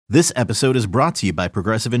This episode is brought to you by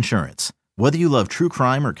Progressive Insurance. Whether you love true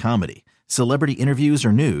crime or comedy, celebrity interviews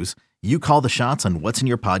or news, you call the shots on what's in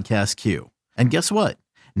your podcast queue. And guess what?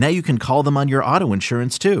 Now you can call them on your auto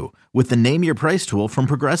insurance too with the Name Your Price tool from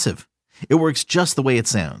Progressive. It works just the way it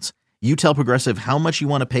sounds. You tell Progressive how much you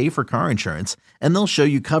want to pay for car insurance, and they'll show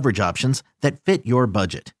you coverage options that fit your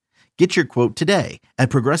budget. Get your quote today at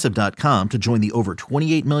Progressive.com to join the over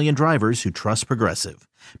 28 million drivers who trust Progressive.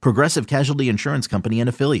 Progressive Casualty Insurance Company and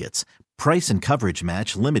Affiliates. Price and coverage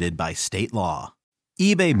match limited by state law.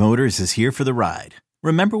 eBay Motors is here for the ride.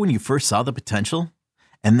 Remember when you first saw the potential?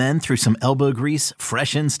 And then through some elbow grease,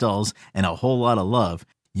 fresh installs, and a whole lot of love,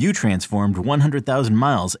 you transformed 100,000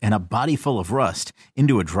 miles and a body full of rust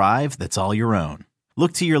into a drive that's all your own.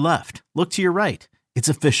 Look to your left. Look to your right. It's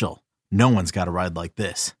official. No one's got a ride like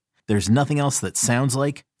this. There's nothing else that sounds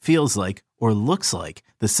like, feels like, or looks like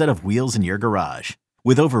the set of wheels in your garage.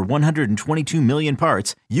 With over 122 million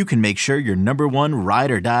parts, you can make sure your number one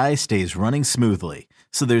ride or die stays running smoothly.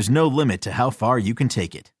 So there's no limit to how far you can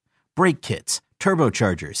take it. Brake kits,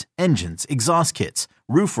 turbochargers, engines, exhaust kits,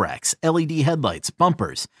 roof racks, LED headlights,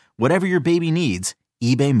 bumpers, whatever your baby needs,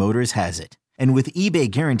 eBay Motors has it. And with eBay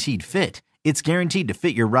Guaranteed Fit, it's guaranteed to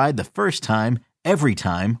fit your ride the first time, every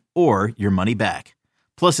time, or your money back.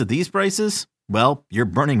 Plus, at these prices, well, you're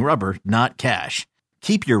burning rubber, not cash.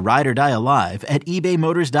 Keep your ride or die alive at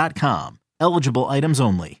ebaymotors.com. Eligible items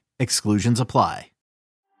only. Exclusions apply.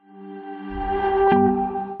 He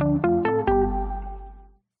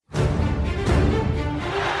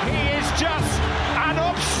is just an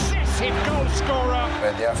obsessive goal scorer.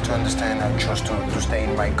 But they have to understand I chose to stay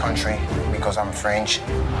in my country because I'm French.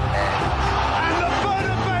 And the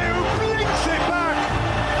Bernabeu blinks it back.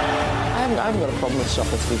 I haven't got a problem with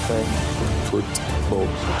soccer, to be fair. Football.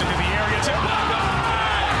 Into the area to...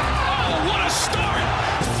 Oh, what a start!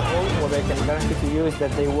 What I can guarantee to you is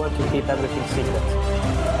that they want to keep everything secret.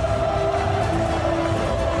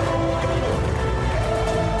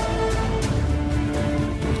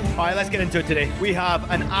 All right, let's get into it today. We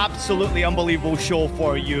have an absolutely unbelievable show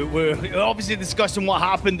for you. We're obviously discussing what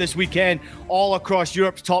happened this weekend all across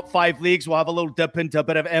Europe's top 5 leagues. We'll have a little dip into a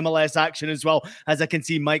bit of MLS action as well, as I can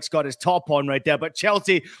see Mike's got his top on right there. But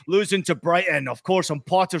Chelsea losing to Brighton, of course, on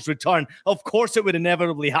Potter's return. Of course, it would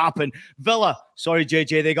inevitably happen. Villa, sorry,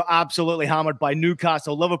 JJ, they got absolutely hammered by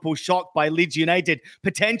Newcastle. Liverpool shocked by Leeds United,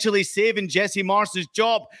 potentially saving Jesse Marsch's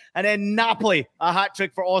job. And then Napoli, a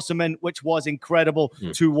hat-trick for Osimhen, which was incredible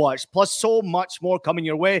to watch. Plus, so much more coming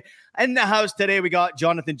your way. In the house today, we got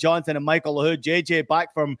Jonathan Johnson and Michael Hood. JJ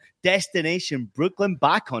back from Destination Brooklyn,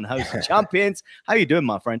 back on House of Champions. How you doing,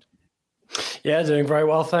 my friend? Yeah, doing very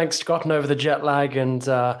well, thanks. Gotten over the jet lag and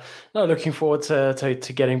looking forward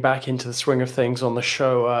to getting back into the swing of things on the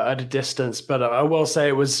show at a distance. But I will say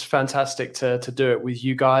it was fantastic to do it with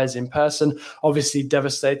you guys in person. Obviously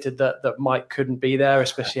devastated that Mike couldn't be there,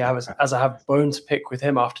 especially as I have bone to pick with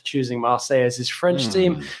him after choosing Marseille as his French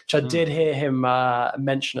team, which I did hear him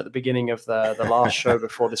mention at the beginning of the last show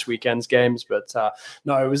before this weekend's games. But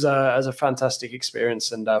no, it was a fantastic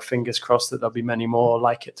experience, and fingers crossed that there'll be many more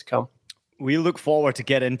like it to come. We look forward to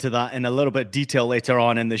get into that in a little bit of detail later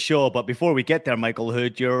on in the show. But before we get there, Michael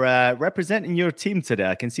Hood, you're representing your team today.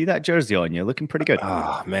 I can see that jersey on you. Looking pretty good.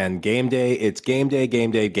 Oh, man. Game day. It's game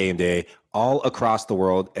day all across the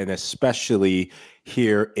world, and especially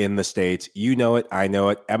here in the States. You know it. I know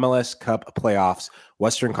it. MLS Cup playoffs,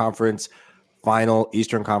 Western Conference final,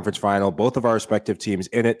 Eastern Conference final. Both of our respective teams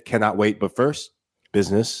in it. Cannot wait. But first,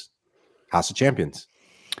 business, House of Champions.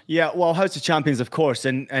 Yeah, well, House of Champions, of course,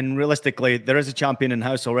 and realistically, there is a champion in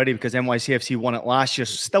house already because NYCFC won it last year.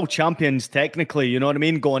 Still champions, technically, you know what I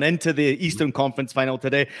mean, going into the Eastern Conference final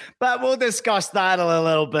today. But we'll discuss that a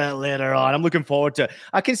little bit later on. I'm looking forward to it.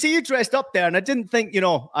 I can see you dressed up there, and I didn't think,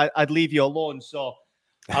 I'd leave you alone, so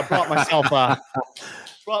I brought myself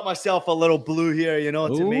a little blue here,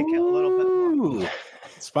 to make it a little bit more.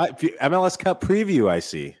 MLS Cup preview, I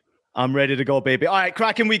see. I'm ready to go, baby. All right,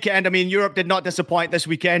 cracking weekend. I mean, Europe did not disappoint this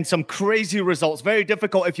weekend. Some crazy results. Very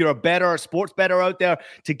difficult if you're a sports bettor out there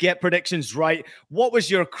to get predictions right. What was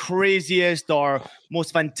your craziest or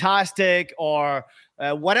most fantastic or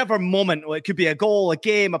whatever moment? It could be a goal, a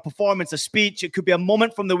game, a performance, a speech. It could be a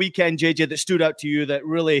moment from the weekend, JJ, that stood out to you that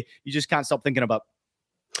really you just can't stop thinking about.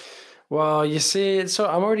 Well, you see, so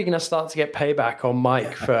I'm already going to start to get payback on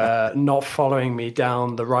Mike for not following me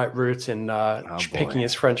down the right route in picking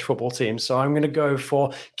his French football team. So I'm going to go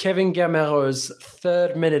for Kevin Gamero's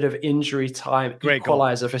third minute of injury time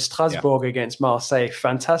equalizer for Strasbourg against Marseille.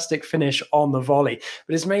 Fantastic finish on the volley.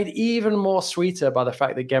 But it's made even more sweeter by the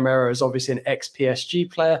fact that Gamero is obviously an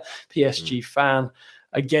ex-PSG player, PSG fan.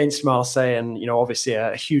 against Marseille, and obviously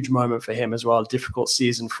a huge moment for him as well. Difficult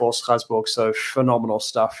season for Strasbourg, so phenomenal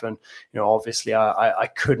stuff. And obviously, I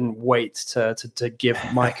couldn't wait to give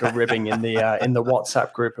Mike a ribbing in the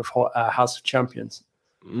WhatsApp group of House of Champions.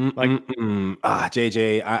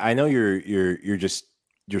 JJ, I know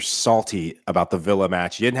you're salty about the Villa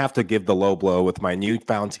match. You didn't have to give the low blow with my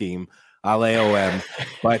newfound team, ALEOM,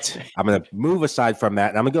 but I'm going to move aside from that,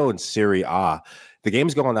 and I'm going to go in Serie A. The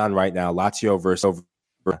game's going on right now, Lazio versus.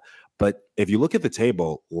 But if you look at the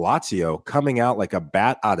table, Lazio coming out like a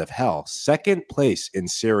bat out of hell, second place in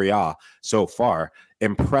Serie A so far.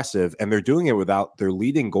 Impressive, and they're doing it without their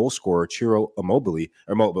leading goal scorer, Ciro Immobile,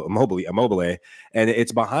 and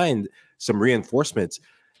it's behind some reinforcements.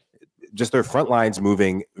 Just their front lines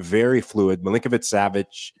moving very fluid.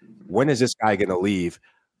 Milinkovic-Savic, when is this guy going to leave?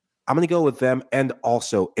 I'm going to go with them, and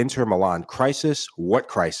also Inter Milan. Crisis? What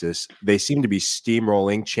crisis? They seem to be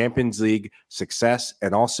steamrolling. Champions League success,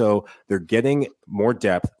 and also they're getting more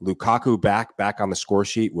depth. Lukaku back on the score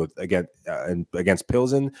sheet against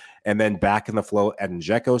Pilsen, and then back in the flow.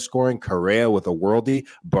 Dzeko scoring. Correa with a worldie.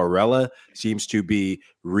 Barella seems to be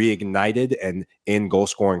reignited and in goal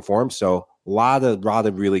scoring form. So a lot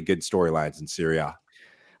of really good storylines in Serie A.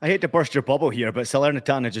 I hate to burst your bubble here, but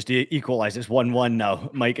Salernitana just equalized. It's 1-1 now,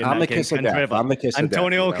 Mike. And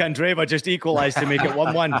Antonio Candreva just equalized to make it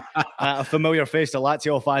 1-1. A familiar face to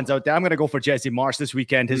Lazio fans out there. I'm going to go for Jesse Marsch this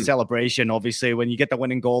weekend. His celebration, obviously, when you get the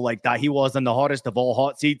winning goal like that, he was in the hottest of all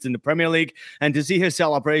hot seats in the Premier League. And to see his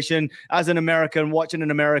celebration as an American, watching an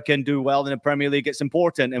American do well in the Premier League, it's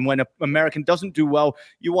important. And when an American doesn't do well,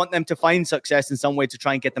 you want them to find success in some way to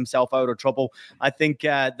try and get themselves out of trouble. I think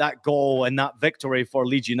that goal and that victory for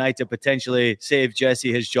Leeds United potentially save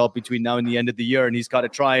Jesse his job between now and the end of the year, and he's got to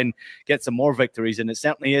try and get some more victories, and it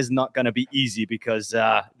certainly is not going to be easy because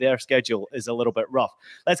their schedule is a little bit rough.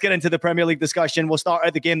 Let's get into the Premier League discussion. We'll start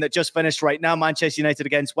at the game that just finished right now, Manchester United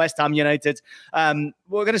against West Ham United.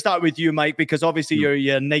 We're going to start with you, Mike, because obviously you're a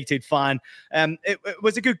United fan. It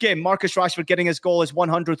was a good game. Marcus Rashford getting his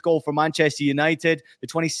 100th goal for Manchester United, the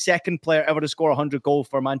 22nd player ever to score 100 goals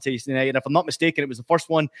for Manchester United. If I'm not mistaken, it was the first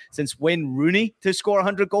one since Wayne Rooney to score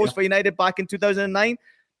 100 goals for United back in 2009.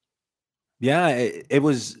 Yeah, it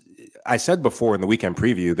was. I said before in the weekend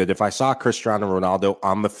preview that if I saw Cristiano Ronaldo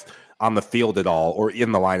on the field at all or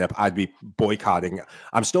in the lineup, I'd be boycotting.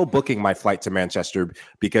 I'm still booking my flight to Manchester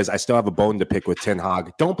because I still have a bone to pick with Ten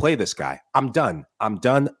Hag. Don't play this guy. I'm done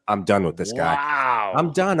with this guy. Wow.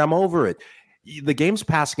 I'm done. I'm over it. The game's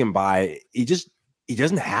passing him by. He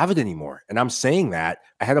doesn't have it anymore. And I'm saying that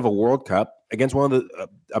ahead of a World Cup against one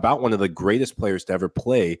of the greatest players to ever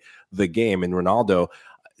play the game. And Ronaldo,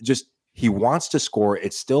 he wants to score.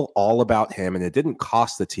 It's still all about him. And it didn't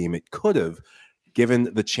cost the team. It could have,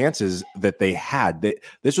 given the chances that they had.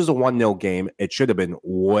 This was a 1-0 game. It should have been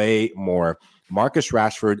way more. Marcus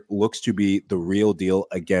Rashford looks to be the real deal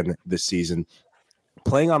again this season.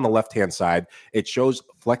 Playing on the left-hand side, it shows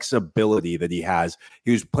flexibility that he has.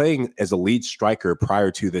 He was playing as a lead striker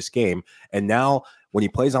prior to this game, and now when he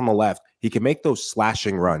plays on the left, he can make those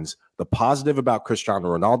slashing runs. The positive about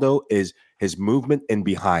Cristiano Ronaldo is his movement in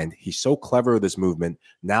behind. He's so clever with his movement.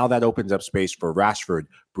 Now that opens up space for Rashford,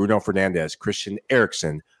 Bruno Fernandes, Christian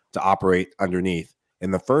Eriksen to operate underneath. In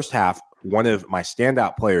the first half, one of my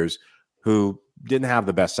standout players who didn't have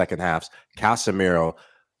the best second halves, Casemiro.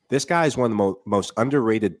 This guy is one of the most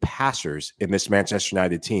underrated passers in this Manchester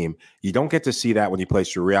United team. You don't get to see that when he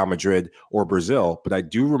plays for Real Madrid or Brazil, but I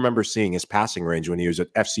do remember seeing his passing range when he was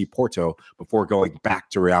at FC Porto before going back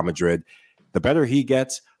to Real Madrid. The better he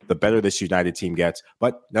gets, the better this United team gets.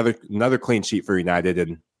 But another clean sheet for United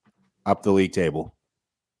and up the league table.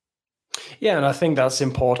 Yeah, and I think that's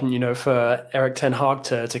important, for Erik ten Hag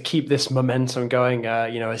to keep this momentum going,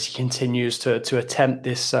 as he continues to attempt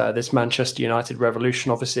this Manchester United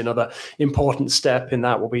revolution. Obviously, another important step in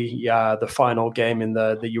that will be the final game in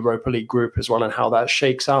the Europa League group as well, and how that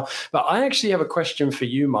shakes out. But I actually have a question for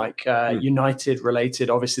you, Mike, United related.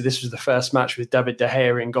 Obviously, this was the first match with David De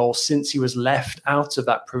Gea in goal since he was left out of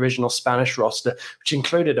that provisional Spanish roster, which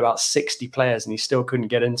included about 60 players, and he still couldn't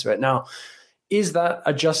get into it. Now, is that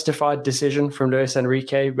a justified decision from Luis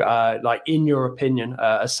Enrique? In your opinion,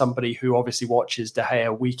 as somebody who obviously watches De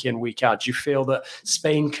Gea week in, week out, do you feel that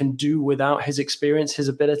Spain can do without his experience, his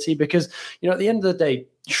ability? Because, at the end of the day,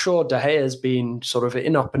 sure, De Gea has been sort of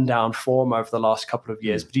in up and down form over the last couple of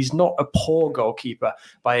years, but he's not a poor goalkeeper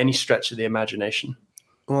by any stretch of the imagination.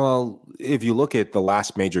 Well, if you look at the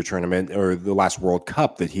last major tournament or the last World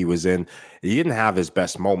Cup that he was in, he didn't have his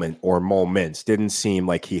best moment or moments. Didn't seem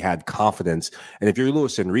like he had confidence. And if you're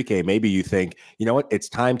Luis Enrique, maybe you think, you know what, it's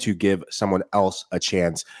time to give someone else a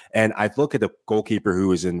chance. And I look at a goalkeeper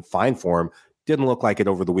who is in fine form. Didn't look like it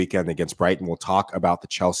over the weekend against Brighton. We'll talk about the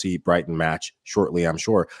Chelsea-Brighton match shortly, I'm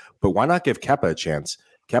sure. But why not give Kepa a chance?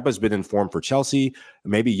 Kepa's been in form for Chelsea,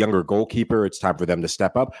 maybe younger goalkeeper. It's time for them to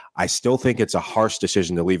step up. I still think it's a harsh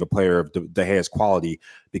decision to leave a player of De Gea's quality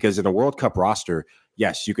because in a World Cup roster,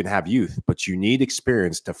 yes, you can have youth, but you need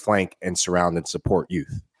experience to flank and surround and support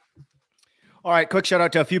youth. All right, quick shout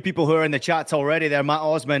out to a few people who are in the chats already there. Matt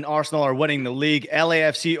Osman, Arsenal are winning the league.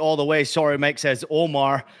 LAFC all the way. Sorry, Mike says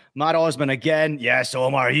Omar. Matt Osman again. Yes,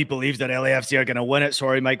 Omar, he believes that LAFC are going to win it.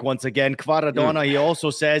 Sorry, Mike, once again. Kvaradona, he also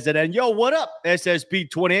says it. And yo, what up,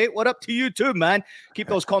 SSB28? What up to you too, man? Keep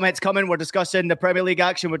those comments coming. We're discussing the Premier League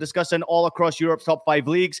action. We're discussing all across Europe's top 5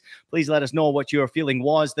 leagues. Please let us know what your feeling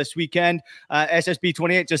was this weekend.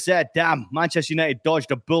 SSB28 just said, damn, Manchester United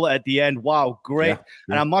dodged a bullet at the end. Wow, great. Yeah.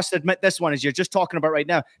 And I must admit this one, as you're just talking about right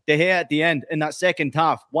now, De Gea at the end in that second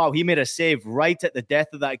half. Wow, he made a save right at the death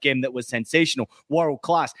of that game that was sensational. World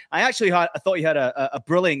class. I thought he had a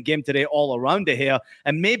brilliant game today all around De Gea.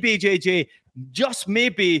 And maybe, JJ, just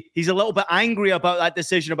maybe he's a little bit angry about that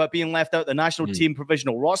decision about being left out the national team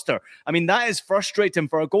provisional roster. I mean, that is frustrating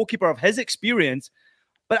for a goalkeeper of his experience.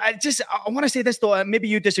 But I want to say this, though. Maybe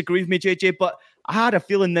you disagree with me, JJ, but I had a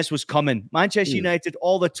feeling this was coming. Manchester United,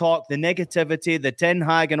 all the talk, the negativity, the Ten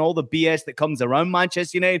Hag and all the BS that comes around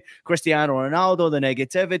Manchester United, Cristiano Ronaldo, the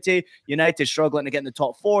negativity, United struggling to get in the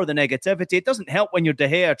top 4, the negativity. It doesn't help when you're De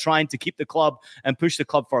Gea trying to keep the club and push the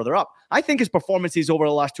club further up. I think his performances over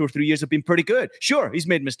the last 2 or 3 years have been pretty good. Sure, he's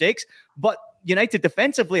made mistakes, but United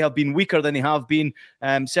defensively have been weaker than they have been,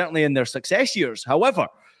 certainly in their success years. However,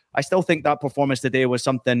 I still think that performance today was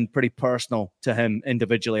something pretty personal to him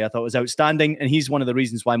individually. I thought it was outstanding, and he's one of the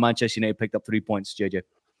reasons why Manchester United picked up 3 points, JJ.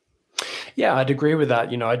 Yeah, I'd agree with that.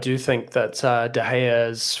 I do think that De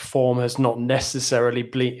Gea's form has not necessarily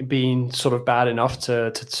been sort of bad enough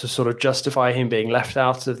to sort of justify him being left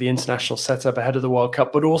out of the international setup ahead of the World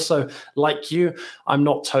Cup. But also, like you, I'm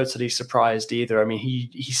not totally surprised either. I mean,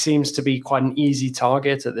 he seems to be quite an easy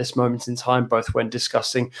target at this moment in time, both when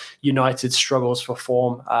discussing United's struggles for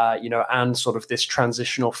form, and sort of this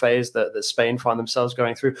transitional phase that Spain find themselves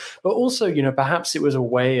going through. But also, perhaps it was a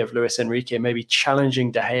way of Luis Enrique maybe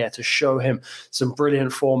challenging De Gea to show him some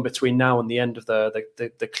brilliant form between now and the end of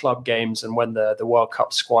the club games and when the World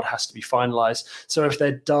Cup squad has to be finalized. So if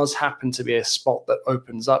there does happen to be a spot that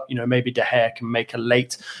opens up, maybe De Gea can make a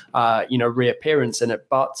late, reappearance in it.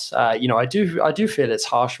 But, I do feel it's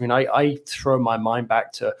harsh. I mean, I throw my mind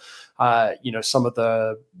back to, some of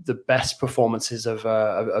the best performances of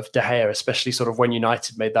De Gea, especially sort of when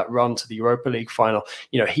United made that run to the Europa League final.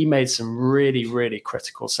 He made some really, really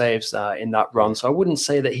critical saves in that run. So I wouldn't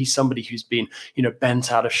say that he's somebody who's been,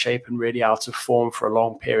 bent out of shape and really out of form for a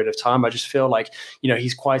long period of time. I just feel like,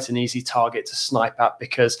 he's quite an easy target to snipe at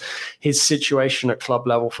because his situation at club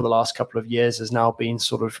level for the last couple of years has now been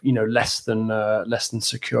sort of, less than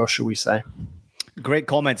secure, shall we say. Great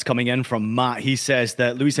comments coming in from Matt. He says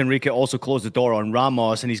that Luis Enrique also closed the door on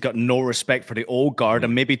Ramos and he's got no respect for the old guard.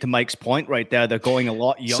 And maybe to Mike's point right there, they're going a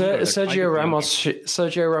lot younger. Sergio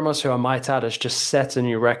Ramos, who I might add, has just set a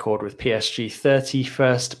new record with PSG.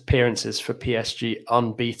 31st appearances for PSG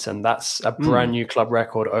unbeaten. That's a brand new club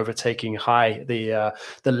record, overtaking High, the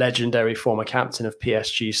legendary former captain of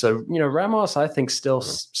PSG. So, Ramos, I think still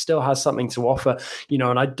has something to offer,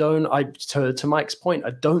 and to Mike's point,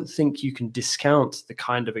 I don't think you can discount the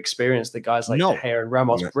kind of experience that guys like De Gea and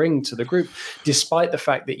Ramos bring to the group, despite the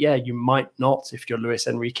fact that, you might not, if you're Luis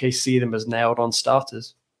Enrique, see them as nailed on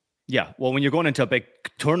starters. Yeah, well, when you're going into a big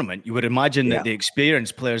tournament, you would imagine that the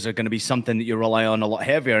experienced players are going to be something that you rely on a lot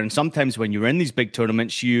heavier. And sometimes when you're in these big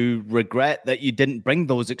tournaments, you regret that you didn't bring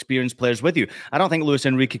those experienced players with you. I don't think Luis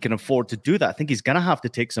Enrique can afford to do that. I think he's going to have to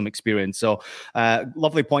take some experience. So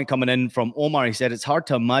lovely point coming in from Omar. He said, it's hard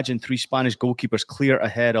to imagine 3 Spanish goalkeepers clear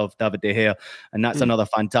ahead of David De Gea. And that's another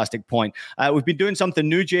fantastic point. We've been doing something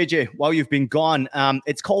new, JJ, while you've been gone.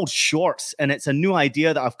 It's called Shorts, and it's a new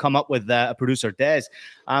idea that I've come up with producer Des.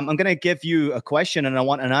 I'm going to give you a question and I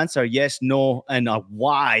want an answer, yes, no, and a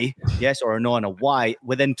why, yes or a no and a why,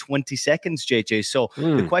 within 20 seconds, JJ. So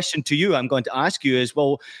the question to you I'm going to ask you is,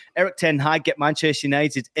 will Erik Ten Hag get Manchester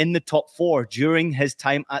United in the top 4 during his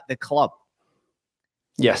time at the club?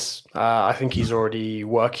 Yes, I think he's already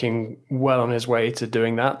working well on his way to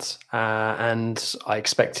doing that, and I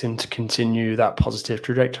expect him to continue that positive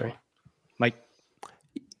trajectory. Mike?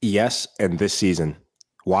 Yes, and this season.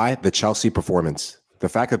 Why? The Chelsea performance. The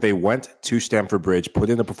fact that they went to Stamford Bridge, put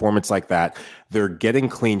in a performance like that, they're getting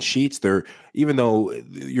clean sheets. Even though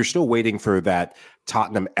you're still waiting for that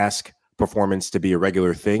Tottenham-esque performance to be a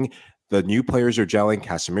regular thing, the new players are gelling.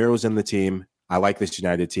 Casemiro's in the team. I like this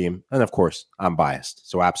United team. And of course, I'm biased.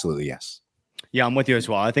 So absolutely yes. Yeah, I'm with you as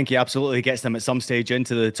well. I think he absolutely gets them at some stage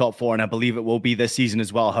into the top four, and I believe it will be this season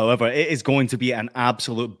as well. However, it is going to be an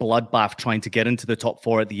absolute bloodbath trying to get into the top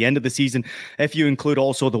four at the end of the season. If you include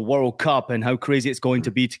also the World Cup and how crazy it's going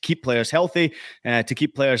to be to keep players healthy, to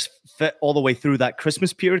keep players fit all the way through that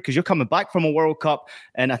Christmas period, because you're coming back from a World Cup,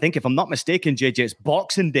 and I think if I'm not mistaken, JJ, it's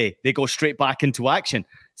Boxing Day. They go straight back into action.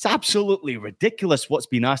 It's absolutely ridiculous what's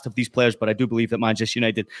been asked of these players, but I do believe that Manchester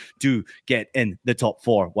United do get in the top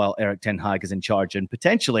four while Erik ten Hag is in charge, and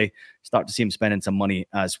potentially start to see him spending some money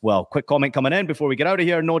as well. Quick comment coming in before we get out of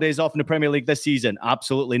here. No days off in the Premier League this season.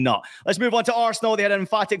 Absolutely not. Let's move on to Arsenal. They had an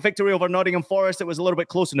emphatic victory over Nottingham Forest. It was a little bit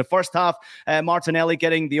close in the first half. Martinelli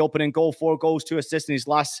getting the opening goal, 4 goals, 2 assists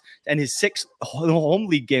in his 6 home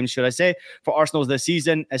league games, should I say, for Arsenal this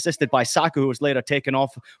season, assisted by Saka, who was later taken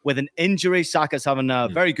off with an injury. Saka's having a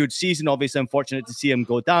very good season. Obviously, unfortunate to see him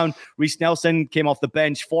go down. Reece Nelson came off the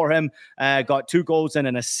bench for him, got 2 goals and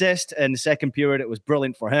an assist in the second period. It was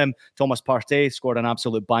brilliant for him. Thomas Partey scored an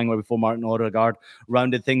absolute banger before Martin Odegaard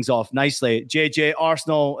rounded things off nicely. JJ,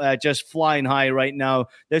 Arsenal just flying high right now.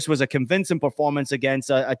 This was a convincing performance against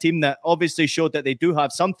a team that obviously showed that they do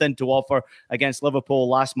have something to offer against Liverpool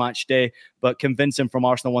last match day, but convincing from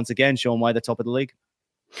Arsenal once again, showing why they're top of the league.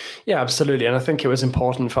 Yeah, absolutely. And I think it was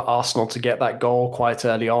important for Arsenal to get that goal quite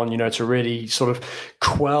early on, to really sort of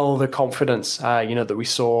quell the confidence, that we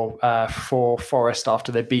saw for Forest after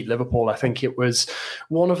they beat Liverpool. I think it was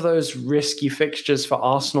one of those risky fixtures for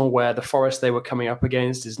Arsenal where the Forest they were coming up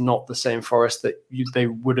against is not the same Forest that they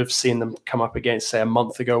would have seen them come up against, say, a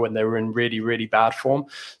month ago when they were in really, really bad form.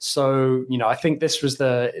 So, I think this was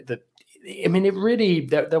there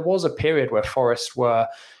was a period where Forest were,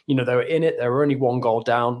 they were in it. They were only 1 goal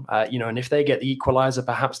down, and if they get the equalizer,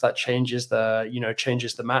 perhaps that changes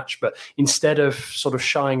the match. But instead of sort of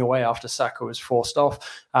shying away after Saka was forced off,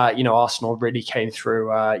 Arsenal really came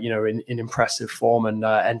through, in impressive form and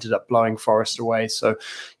ended up blowing Forest away. So,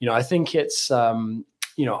 I think it's,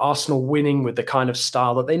 Arsenal winning with the kind of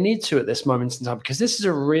style that they need to at this moment in time, because this is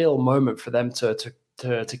a real moment for them to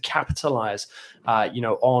capitalize,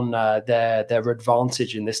 on their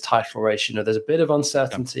advantage in this title race. There's a bit of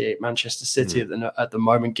uncertainty at Manchester City at the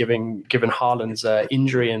moment, given Haaland's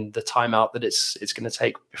injury and the timeout that it's going to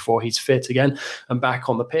take before he's fit again and back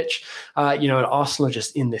on the pitch. And Arsenal are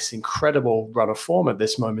just in this incredible run of form at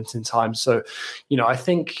this moment in time. So, I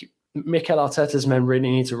think Mikel Arteta's men really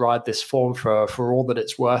need to ride this form for all that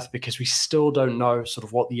it's worth, because we still don't know sort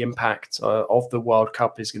of what the impact of the World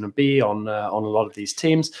Cup is going to be on a lot of these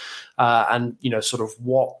teams, and sort of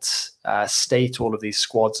what state all of these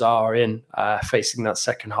squads are in facing that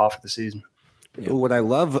second half of the season. Yeah. What I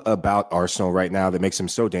love about Arsenal right now that makes them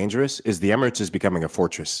so dangerous is the Emirates is becoming a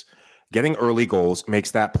fortress. Getting early goals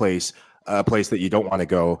makes that place a place that you don't want to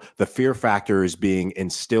go. The fear factor is being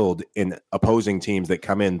instilled in opposing teams that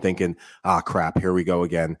come in thinking, crap, here we go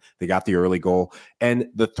again. They got the early goal. And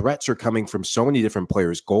the threats are coming from so many different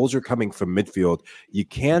players. Goals are coming from midfield. You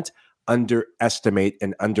can't underestimate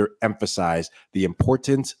and underemphasize the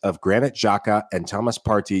importance of Granit Xhaka and Thomas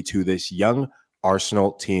Partey to this young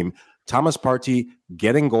Arsenal team. Thomas Partey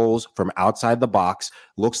getting goals from outside the box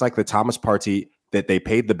looks like the Thomas Partey that they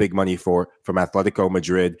paid the big money for from Atletico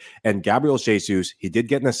Madrid. And Gabriel Jesus, he did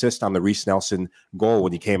get an assist on the Reece Nelson goal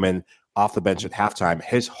when he came in off the bench at halftime.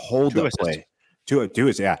 His hold-up play. Two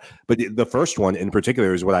is, yeah. But the first one in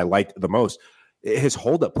particular is what I liked the most. His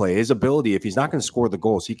hold-up play, his ability, if he's not going to score the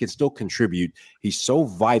goals, he can still contribute. He's so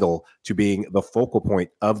vital to being the focal point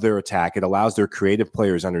of their attack. It allows their creative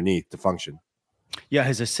players underneath to function. Yeah,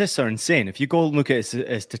 his assists are insane. If you go and look at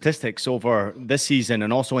his statistics over this season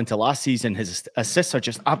and also into last season, his assists are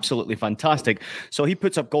just absolutely fantastic. So he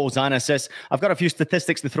puts up goals and assists. I've got a few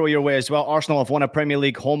statistics to throw your way as well. Arsenal have won a Premier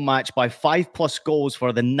League home match by 5+ goals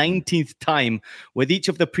for the 19th time, with each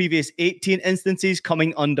of the previous 18 instances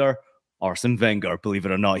coming under Arsene Wenger, believe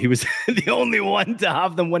it or not. He was the only one to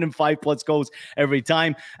have them winning 5+ goals every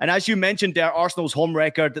time. And as you mentioned there, Arsenal's home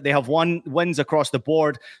record, they have wins across the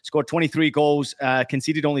board, scored 23 goals,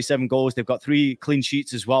 conceded only 7 goals. They've got 3 clean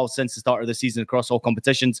sheets as well since the start of the season across all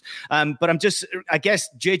competitions. But I guess,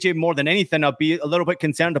 JJ, more than anything, I'll be a little bit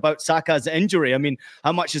concerned about Saka's injury. I mean,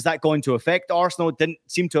 how much is that going to affect Arsenal? It didn't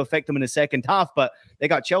seem to affect them in the second half, but they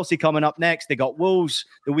got Chelsea coming up next. They got Wolves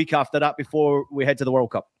the week after that before we head to the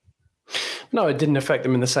World Cup. No, it didn't affect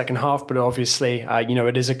them in the second half, but obviously,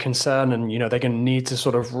 it is a concern, and they're going to need to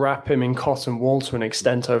sort of wrap him in cotton wool to an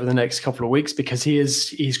extent over the next couple of weeks, because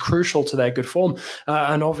he's crucial to their good form.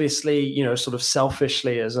 And obviously, sort of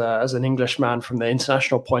selfishly as an Englishman from the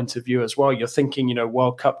international point of view as well, you're thinking,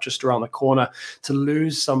 World Cup just around the corner. To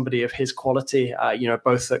lose somebody of his quality,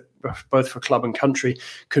 both for club and country,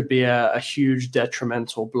 could be a huge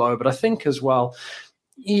detrimental blow. But I think as well,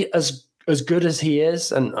 as good as he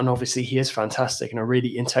is, and obviously he is fantastic and a really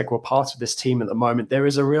integral part of this team at the moment, there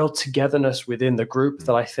is a real togetherness within the group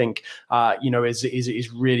that I think,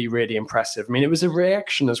 is really, really impressive. I mean, it was a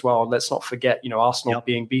reaction as well. Let's not forget, Arsenal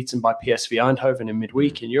being beaten by PSV Eindhoven in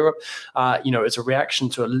midweek in Europe. It's a reaction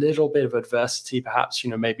to a little bit of adversity, perhaps,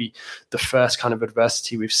 maybe the first kind of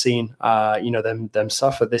adversity we've seen, them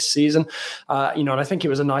suffer this season. And I think it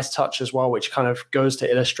was a nice touch as well, which kind of goes to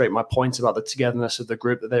illustrate my point about the togetherness of the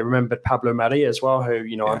group, that they remembered Pablo Mari as well, who,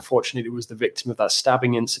 unfortunately was the victim of that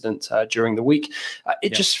stabbing incident during the week.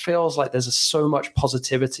 It just feels like there's so much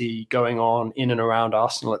positivity going on in and around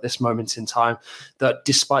Arsenal at this moment in time, that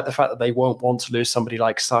despite the fact that they won't want to lose somebody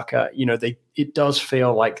like Saka, it does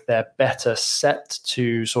feel like they're better set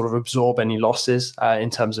to sort of absorb any losses in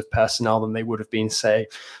terms of personnel than they would have been, say,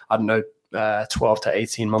 12 to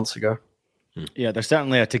 18 months ago. Yeah, there's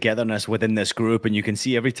certainly a togetherness within this group, and you can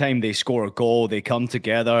see every time they score a goal, they come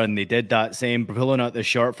together, and they did that same, pulling out the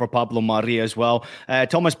shirt for Pablo Mari as well.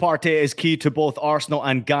 Thomas Partey is key to both Arsenal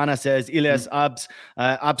and Ghana, says Elias Abs.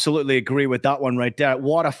 Absolutely agree with that one right there.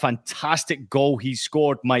 What a fantastic goal he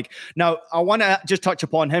scored, Mike. Now, I want to just touch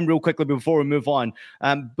upon him real quickly before we move on.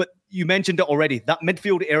 But you mentioned it already, that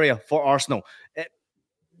midfield area for Arsenal.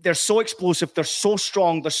 They're so explosive, they're so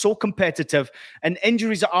strong, they're so competitive, and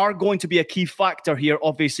injuries are going to be a key factor here,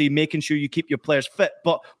 obviously, making sure you keep your players fit.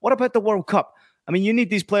 But what about the World Cup? I mean, you need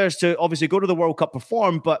these players to obviously go to the World Cup,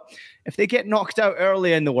 perform, but if they get knocked out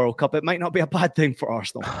early in the World Cup, it might not be a bad thing for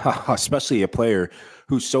Arsenal. Especially a player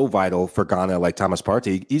who's so vital for Ghana like Thomas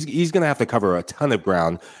Partey. He's going to have to cover a ton of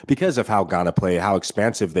ground because of how Ghana play, how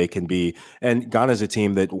expansive they can be. And Ghana's a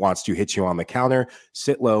team that wants to hit you on the counter,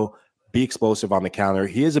 sit low, be explosive on the counter.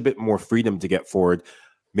 He has a bit more freedom to get forward.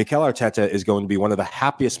 Mikel Arteta is going to be one of the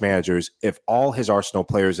happiest managers if all his Arsenal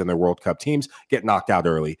players in their World Cup teams get knocked out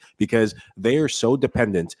early, because they are so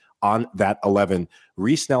dependent on that 11.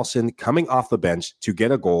 Reece Nelson coming off the bench to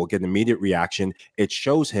get a goal, get an immediate reaction. It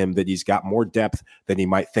shows him that he's got more depth than he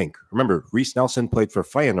might think. Remember, Reece Nelson played for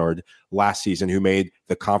Feyenoord last season, who made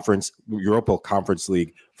the Europa Conference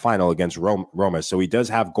League final against Roma. So he does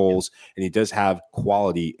have goals and he does have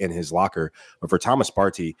quality in his locker. But for Thomas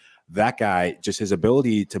Partey, that guy, just his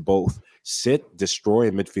ability to both sit, destroy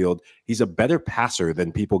in midfield, he's a better passer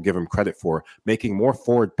than people give him credit for, making more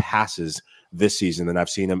forward passes this season than I've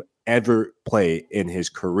seen him ever play in his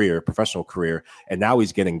career, professional career. And now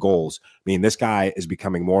he's getting goals. I mean, this guy is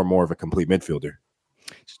becoming more and more of a complete midfielder.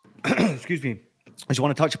 Excuse me. I just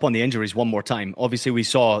want to touch upon the injuries one more time. Obviously, we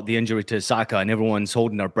saw the injury to Saka, and everyone's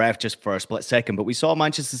holding their breath just for a split second. But we saw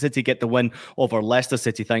Manchester City get the win over Leicester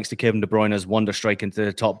City thanks to Kevin De Bruyne's wonder strike into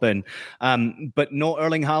the top bin. But no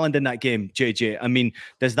Erling Haaland in that game, JJ. I mean,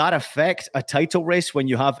 does that affect a title race when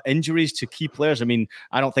you have injuries to key players? I mean,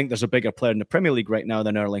 I don't think there's a bigger player in the Premier League right now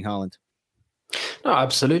than Erling Haaland. No,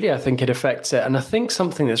 absolutely. I think it affects it. And I think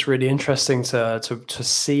something that's really interesting to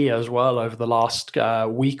see as well over the last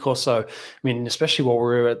week or so, I mean, especially while we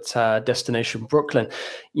were at Destination Brooklyn,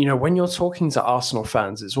 when you're talking to Arsenal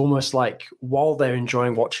fans, it's almost like while they're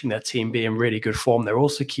enjoying watching their team be in really good form, they're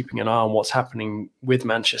also keeping an eye on what's happening with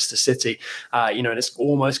Manchester City. And it's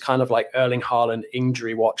almost kind of like Erling Haaland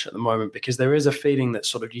injury watch at the moment, because there is a feeling that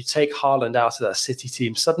sort of you take Haaland out of that City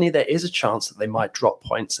team, suddenly there is a chance that they might drop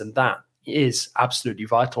points, and that is absolutely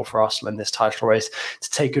vital for Arsenal in this title race to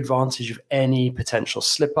take advantage of any potential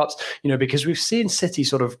slip-ups, because we've seen City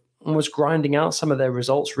sort of almost grinding out some of their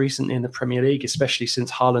results recently in the Premier League, especially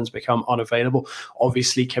since Haaland's become unavailable.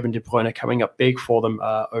 Obviously, Kevin De Bruyne coming up big for them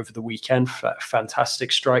over the weekend.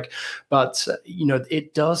 Fantastic strike. But,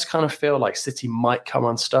 it does kind of feel like City might come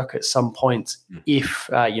unstuck at some point if,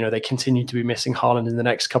 they continue to be missing Haaland in the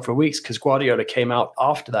next couple of weeks, because Guardiola came out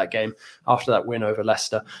after that game, after that win over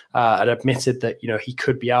Leicester, and admitted that, he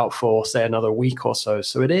could be out for, say, another week or so.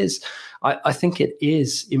 So it is... I think it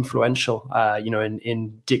is influential,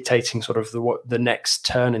 in dictating sort of the next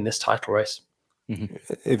turn in this title race. Mm-hmm.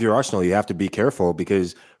 If you're Arsenal, you have to be careful,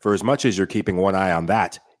 because for as much as you're keeping one eye on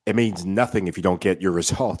that, it means nothing if you don't get your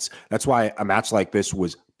results. That's why a match like this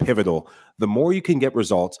was pivotal. The more you can get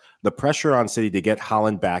results, the pressure on City to get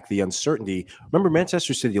Haaland back, the uncertainty. Remember,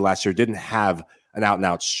 Manchester City last year didn't have an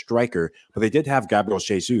out-and-out striker, but they did have Gabriel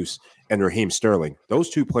Jesus and Raheem Sterling. Those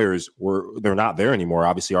two players they're not there anymore.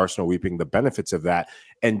 Obviously, Arsenal reaping the benefits of that.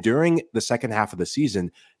 And during the second half of the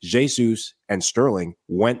season, Jesus and Sterling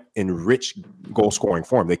went in rich goal-scoring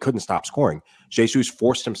form. They couldn't stop scoring. Jesus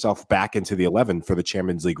forced himself back into the 11 for the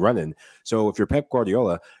Champions League run-in. So if you're Pep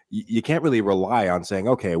Guardiola, you can't really rely on saying,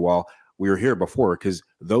 okay, well, we were here before, because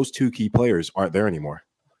those two key players aren't there anymore.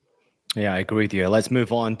 Yeah, I agree with you. Let's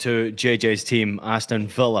move on to JJ's team, Aston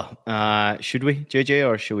Villa. Should we, JJ,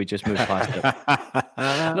 or should we just move past it?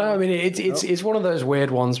 No, I mean, it's one of those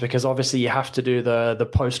weird ones, because obviously you have to do the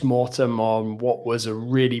post-mortem on what was a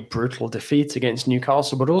really brutal defeat against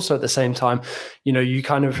Newcastle, but also at the same time, you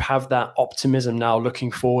kind of have that optimism now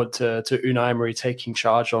looking forward to Unai Emery taking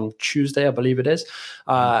charge on Tuesday, I believe it is.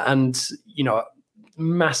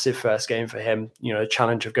 Massive first game for him,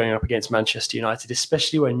 challenge of going up against Manchester United,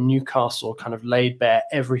 especially when Newcastle kind of laid bare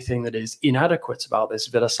everything that is inadequate about this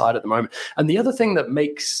Villa side at the moment. And the other thing that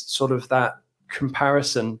makes sort of that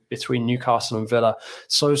comparison between Newcastle and Villa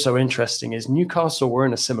so interesting is Newcastle were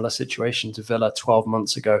in a similar situation to Villa 12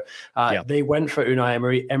 months ago. They went for Unai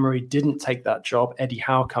Emery. Emery didn't take that job. Eddie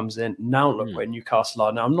Howe comes in. Now look where Newcastle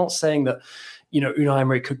are. Now, I'm not saying that Unai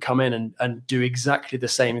Emery could come in and do exactly the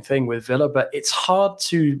same thing with Villa, but it's hard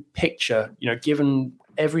to picture, given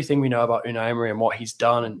everything we know about Unai Emery and what he's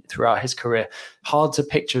done and throughout his career, hard to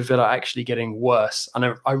picture Villa actually getting worse.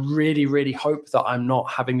 And I really, really hope that I'm not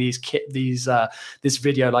having this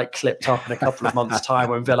video like clipped up in a couple of months' time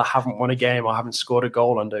when Villa haven't won a game or haven't scored a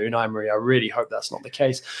goal under Unai Emery. I really hope that's not the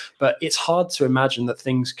case. But it's hard to imagine that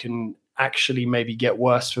things can actually maybe get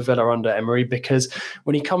worse for Villa under Emery, because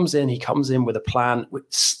when he comes in with a plan,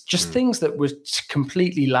 just things that was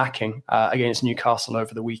completely lacking against Newcastle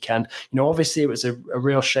over the weekend. Obviously it was a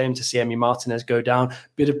real shame to see Emi Martinez go down.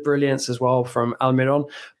 Bit of brilliance as well from Almiron,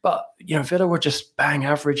 but Villa were just bang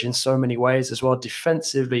average in so many ways as well.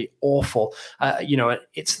 Defensively awful.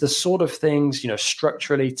 It's the sort of things,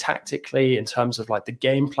 structurally, tactically, in terms of like the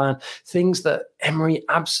game plan, things that Emery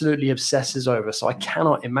absolutely obsesses over. So I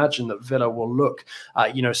cannot imagine that Villa will look,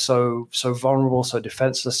 so vulnerable, so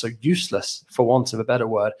defenseless, so useless, for want of a better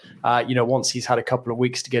word, once he's had a couple of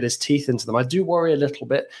weeks to get his teeth into them. I do worry a little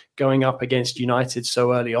bit going up against United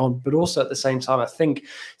so early on, but also at the same time, I think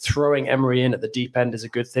throwing Emery in at the deep end is a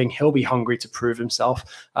good thing. He'll be hungry to prove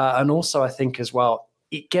himself. And also I think as well,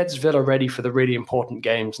 it gets Villa ready for the really important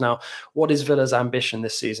games. Now, what is Villa's ambition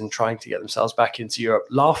this season, trying to get themselves back into Europe?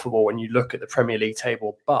 Laughable when you look at the Premier League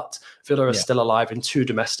table, but Villa is still alive in 2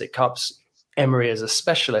 domestic cups. Emery is a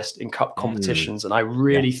specialist in cup competitions, and I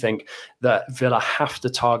really think that Villa have to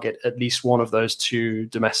target at least one of those 2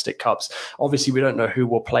 domestic cups. Obviously, we don't know who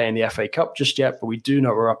will play in the FA Cup just yet, but we do know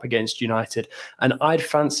we're up against United, and I'd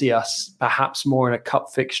fancy us perhaps more in a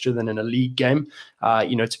cup fixture than in a league game,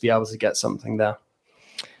 to be able to get something there.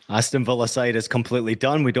 Aston Villa side is completely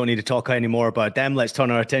done. We don't need to talk anymore about them. Let's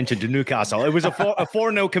turn our attention to Newcastle. It was a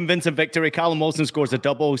 4-0 convincing victory. Callum Wilson scores a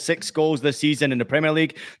double, 6 goals this season in the Premier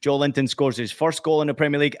League. Joe Linton scores his first goal in the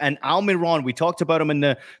Premier League. And Almiron, we talked about him in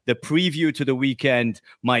the preview to the weekend,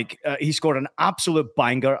 Mike. He scored an absolute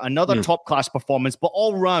banger, another top-class performance. But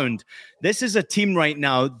all round, this is a team right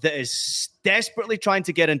now that is desperately trying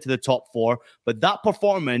to get into the top 4, but that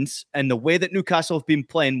performance and the way that Newcastle have been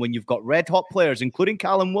playing, when you've got red hot players, including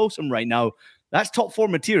Callum Wilson right now, that's top 4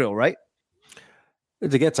 material, right?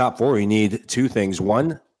 To get top 4, you need 2 things.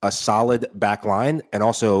 One, a solid back line, and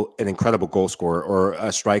also an incredible goal scorer, or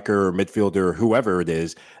a striker or midfielder, whoever it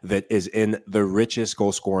is, that is in the richest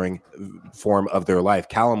goal scoring form of their life.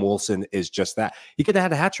 Callum Wilson is just that. He could have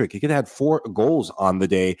had a hat trick. He could have had 4 goals on the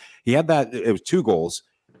day. He had that. It was 2 goals.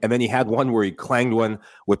 And then he had one where he clanged one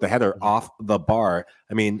with the header off the bar.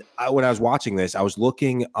 I mean, when I was watching this, I was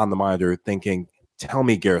looking on the monitor thinking, tell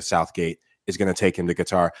me Gareth Southgate is going to take him to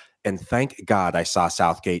Qatar. And thank God I saw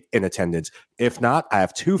Southgate in attendance. If not, I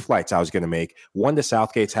have 2 flights I was going to make, one to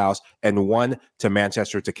Southgate's house and one to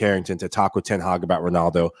Manchester to Carrington to talk with Ten Hag about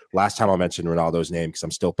Ronaldo. Last time I mentioned Ronaldo's name because I'm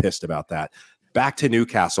still pissed about that. Back to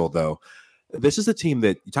Newcastle, though. This is a team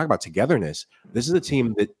that, you talk about togetherness, this is a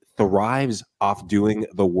team that thrives off doing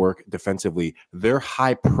the work defensively. Their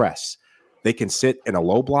high press, they can sit in a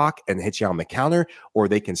low block and hit you on the counter, or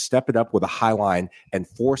they can step it up with a high line and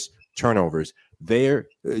force turnovers. Their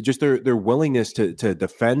willingness to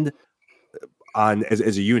defend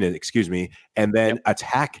as a unit, and then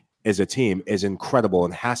attack as a team is incredible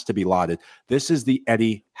and has to be lauded. This is the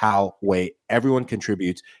Eddie Howe way. Everyone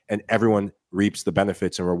contributes and everyone reaps the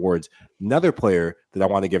benefits and rewards. Another player that I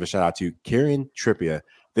want to give a shout out to, Kieran Trippier.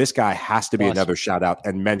 This guy has to be another shout out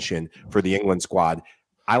and mention for the England squad.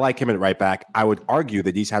 I like him at right back. I would argue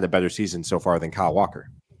that he's had a better season so far than Kyle Walker.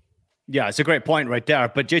 Yeah, it's a great point right there.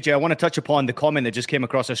 But JJ, I want to touch upon the comment that just came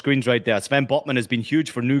across our screens right there. Sven Botman has been huge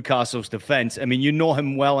for Newcastle's defense. I mean, you know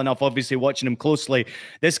him well enough, obviously, watching him closely.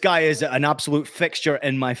 This guy is an absolute fixture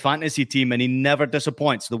in my fantasy team, and he never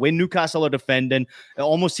disappoints. The way Newcastle are defending, it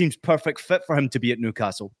almost seems perfect fit for him to be at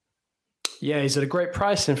Newcastle. Yeah, he's at a great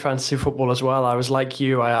price in fantasy football as well. I was like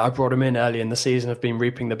you. I brought him in early in the season. I've been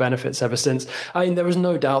reaping the benefits ever since. I mean, there was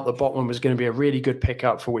no doubt that Botman was going to be a really good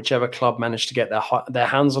pickup for whichever club managed to get their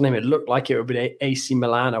hands on him. It looked like it would be AC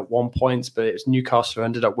Milan at one point, but it was Newcastle who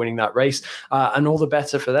ended up winning that race. And all the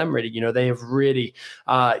better for them, really. You know, they have really,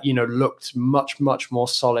 looked much, much more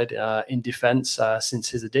solid in defense since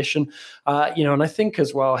his addition. And I think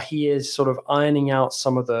as well, he is sort of ironing out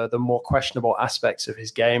some of the more questionable aspects of his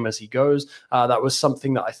game as he goes. That was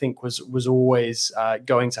something that I think was always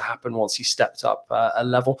going to happen once he stepped up a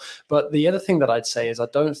level. But the other thing that I'd say is I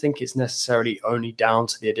don't think it's necessarily only down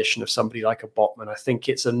to the addition of somebody like a Botman. I think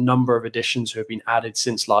it's a number of additions who have been added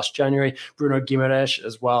since last January. Bruno Guimaraes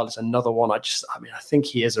as well is another one. I think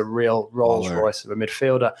he is a real Rolls Royce of a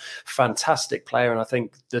midfielder, fantastic player. And I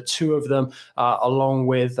think the two of them, along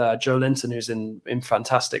with Joe Linton, who's in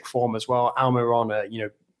fantastic form as well,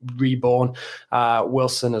 Almiron, reborn,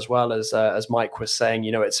 Wilson as well, as Mike was saying,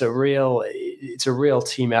 it's a real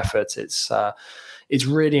team effort. It's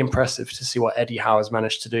really impressive to see what Eddie Howe has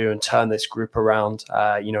managed to do and turn this group around,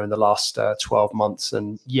 in the last 12 months.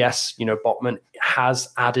 And yes, Botman has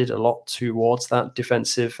added a lot towards that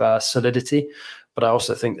defensive solidity. But I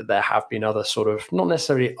also think that there have been other sort of, not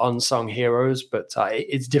necessarily unsung heroes, but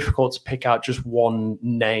it's difficult to pick out just one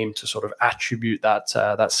name to sort of attribute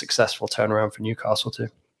that successful turnaround for Newcastle to.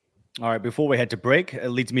 All right, before we head to break,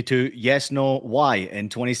 it leads me to yes, no, why in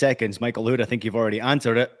 20 seconds. Michael Hood, I think you've already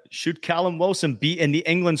answered it. Should Callum Wilson be in the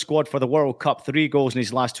England squad for the World Cup? 3 goals in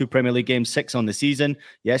his last 2 Premier League games, 6 on the season.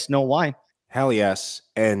 Yes, no, why? Hell yes.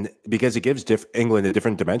 And because it gives England a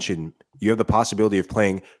different dimension, you have the possibility of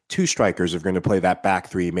playing 2 strikers if you're going to play that back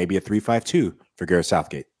 3, maybe a 3-5-2 for Gareth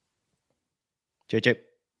Southgate. JJ?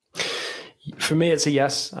 For me, it's a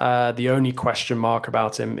yes. The only question mark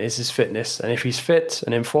about him is his fitness. And if he's fit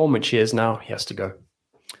and in form, which he is now, he has to go.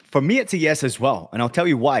 For me, it's a yes as well. And I'll tell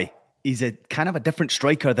you why. He's a kind of a different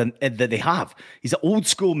striker than that they have. He's an old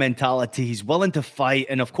school mentality. He's willing to fight.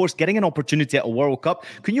 And of course, getting an opportunity at a World Cup.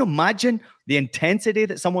 Can you imagine the intensity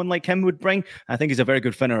that someone like him would bring? I think he's a very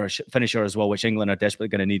good finisher as well, which England are desperately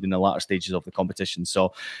going to need in the latter stages of the competition.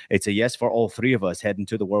 So it's a yes for all 3 of us heading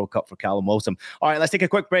to the World Cup for Callum Wilson. All right, let's take a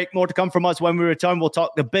quick break. More to come from us when we return. We'll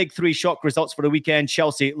talk the big 3 shock results for the weekend: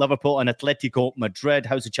 Chelsea, Liverpool, and Atletico Madrid.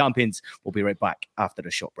 House of Champions. We'll be right back after the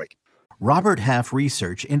short break. Robert Half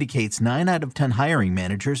research indicates 9 out of 10 hiring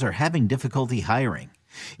managers are having difficulty hiring.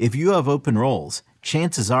 If you have open roles,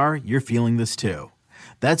 chances are you're feeling this too.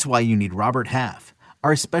 That's why you need Robert Half.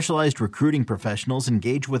 Our specialized recruiting professionals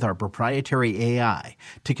engage with our proprietary AI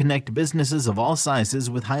to connect businesses of all sizes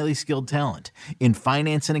with highly skilled talent in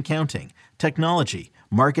finance and accounting, technology,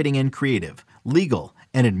 marketing and creative, legal,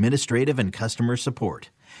 and administrative and customer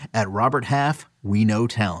support. At Robert Half, we know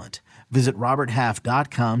talent. Visit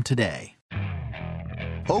roberthalf.com today.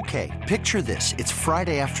 Okay, picture this. It's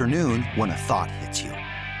Friday afternoon when a thought hits you.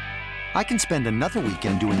 I can spend another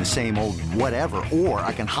weekend doing the same old whatever, or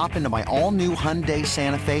I can hop into my all-new Hyundai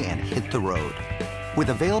Santa Fe and hit the road. With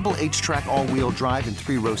available H-Track all-wheel drive and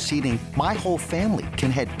 3-row seating, my whole family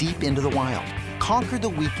can head deep into the wild. Conquer the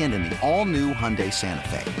weekend in the all-new Hyundai Santa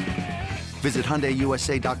Fe. Visit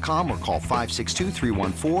HyundaiUSA.com or call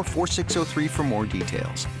 562-314-4603 for more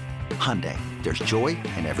details. Hyundai, there's joy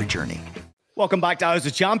in every journey. Welcome back to House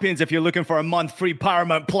of Champions. If you're looking for a month free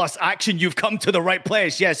Paramount Plus action, you've come to the right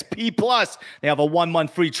place. Yes, P+. They have a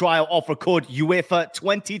 1-month free trial offer code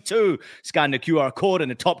UEFA22. Scan the QR code in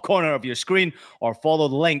the top corner of your screen or follow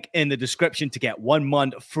the link in the description to get 1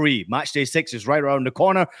 month free. Matchday 6 is right around the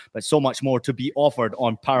corner, but so much more to be offered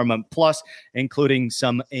on Paramount Plus, including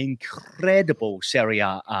some incredible Serie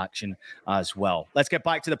A action as well. Let's get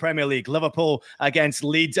back to the Premier League. Liverpool against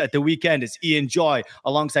Leeds at the weekend. It's Ian Joy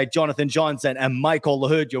alongside Jonathan Johnson and Michael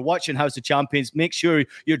Lahoud. You're watching House of Champions. Make sure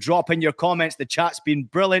you're dropping your comments. The chat's been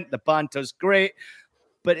brilliant. The banter's great.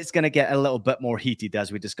 But it's going to get a little bit more heated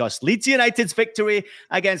as we discuss Leeds United's victory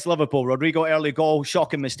against Liverpool. Rodrigo early goal,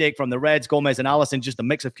 shocking mistake from the Reds. Gomez and Alisson, just a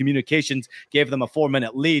mix of communications, gave them a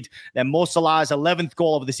 4-minute lead. Then Mo Salah's 11th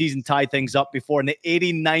goal of the season tied things up before in the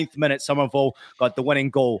 89th minute, Somerville got the winning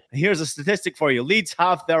goal. Here's a statistic for you. Leeds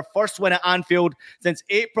have their first win at Anfield since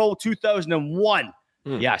April 2001.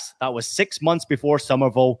 Yes, that was 6 months before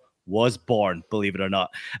Somerville was born, believe it or not.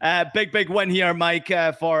 Big win here, Mike,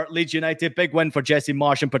 for Leeds United. Big win for Jesse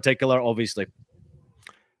Marsch in particular, obviously.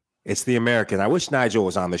 It's the American. I wish Nigel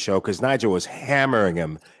was on the show because Nigel was hammering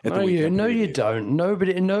him at the weekend. No, you don't.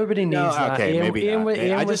 Nobody needs that. Okay,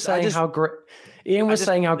 Ian was saying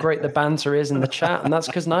how great the banter is in the chat, and that's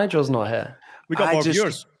because Nigel's not here. We got more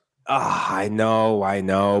viewers. I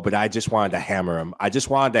know, but I just wanted to hammer him.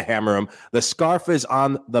 The scarf is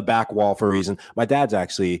on the back wall for a reason. My dad's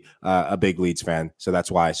actually a big Leeds fan, so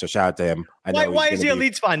that's why. So shout out to him. Why is he a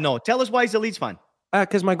Leeds fan? No, tell us why he's a Leeds fan.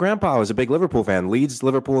 Because my grandpa was a big Liverpool fan. Leeds,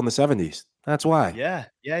 Liverpool in the 70s. That's why. Yeah.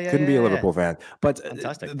 Couldn't be a Liverpool fan. But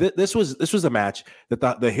this was a match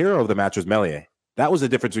that the hero of the match was Meslier. That was the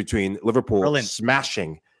difference between Liverpool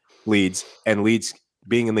smashing Leeds and Leeds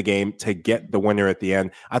being in the game to get the winner at the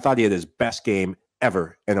end. I thought he had his best game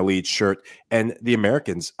ever in a Leeds shirt. And the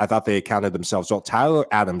Americans, I thought they accounted themselves well. Tyler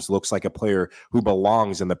Adams looks like a player who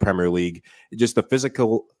belongs in the Premier League. Just the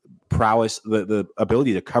physical prowess, the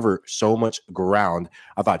ability to cover so much ground.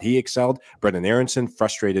 I thought he excelled. Brendan Aronson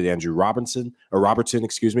frustrated Andrew Robertson.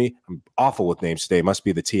 I'm awful with names today. Must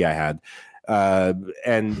be the tea I had.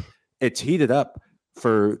 And it's heated up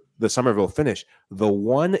for the Somerville finish. The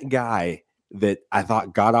one guy that I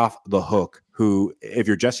thought got off the hook, who, if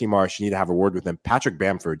you're Jesse Marsch, you need to have a word with him, Patrick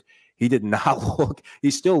Bamford. He did not look,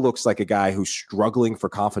 he still looks like a guy who's struggling for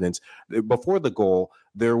confidence. Before the goal,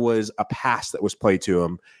 there was a pass that was played to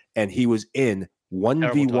him, and he was in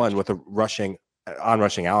 1v1 with a rushing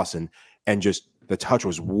Allison, and just the touch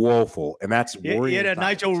was woeful, and that's worrying. He had a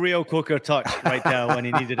Nigel Rio Coker touch right there when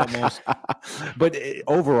he needed it most. But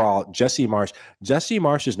overall, Jesse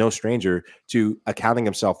Marsch is no stranger to accounting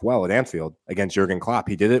himself well at Anfield against Jurgen Klopp.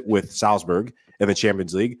 He did it with Salzburg in the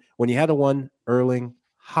Champions League when he had to one Erling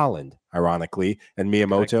Haaland, ironically, and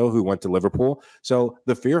Miyamoto, who went to Liverpool. So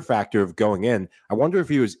the fear factor of going in, I wonder if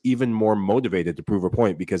he was even more motivated to prove a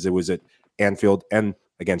point because it was at Anfield and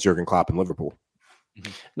against Jurgen Klopp in Liverpool.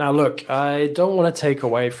 Now, look, I don't want to take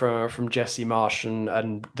away from Jesse Marsch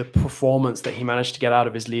and the performance that he managed to get out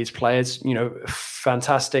of his Leeds players. You know,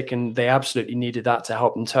 fantastic, and they absolutely needed that to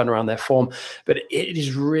help them turn around their form. But it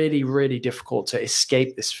is really, really difficult to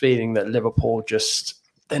escape this feeling that Liverpool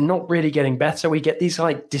they're not really getting better. We get these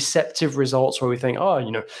like deceptive results where we think,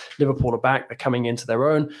 Liverpool are back, they're coming into their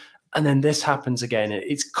own. And then this happens again.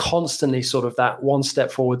 It's constantly sort of that one step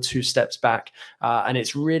forward, two steps back. And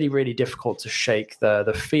it's really, really difficult to shake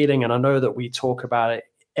the feeling. And I know that we talk about it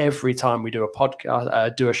every time we do a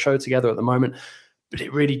podcast, do a show together at the moment, but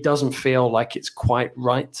it really doesn't feel like it's quite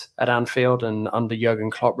right at Anfield and under Jurgen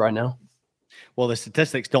Klopp right now. Well, the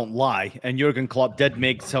statistics don't lie. And Jurgen Klopp did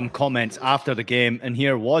make some comments after the game. And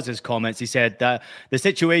here was his comments. He said that the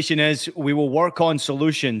situation is we will work on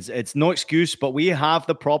solutions. It's no excuse, but we have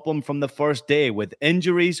the problem from the first day with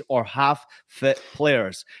injuries or half-fit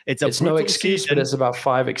players. It's no excuse, but it's about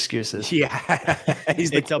 5 excuses. Yeah.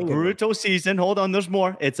 It's a brutal season. Hold on, there's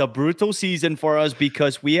more. It's a brutal season for us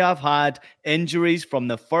because we have had injuries from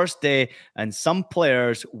the first day and some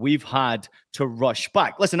players we've had to rush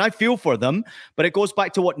back. Listen, I feel for them, but it goes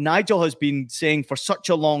back to what Nigel has been saying for such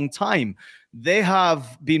a long time. They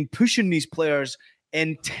have been pushing these players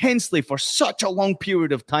intensely for such a long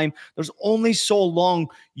period of time. There's only so long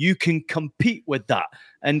you can compete with that.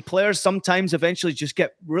 And players sometimes eventually just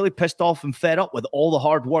get really pissed off and fed up with all the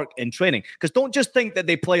hard work in training. Because don't just think that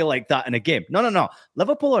they play like that in a game. No.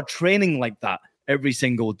 Liverpool are training like that every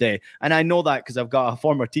single day. And I know that because I've got a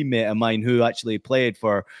former teammate of mine who actually played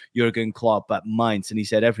for Jurgen Klopp at Mainz, and he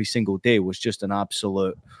said every single day was just an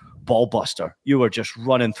absolute ball buster. You were just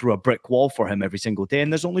running through a brick wall for him every single day,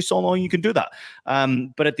 and there's only so long you can do that.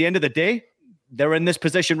 But at the end of the day, they're in this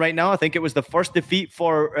position right now. I think it was the first defeat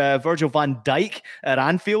for Virgil van Dijk at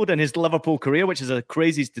Anfield in his Liverpool career, which is a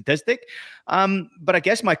crazy statistic. But I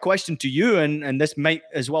guess my question to you, and this might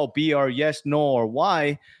as well be our yes, no, or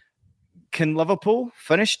why, can Liverpool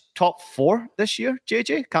finish top 4 this year,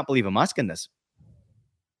 JJ? Can't believe I'm asking this.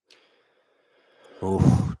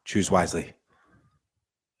 Oh, choose wisely.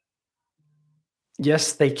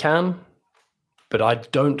 Yes, they can, but I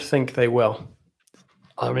don't think they will.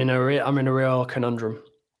 I'm in a real conundrum.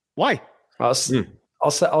 Why? I'll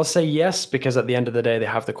say yes because at the end of the day they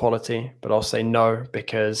have the quality, but I'll say no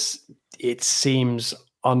because it seems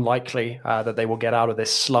unlikely that they will get out of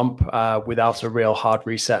this slump without a real hard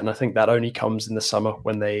reset. And I think that only comes in the summer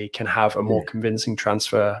when they can have a more convincing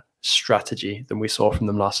transfer strategy than we saw from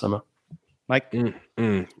them last summer. Mike?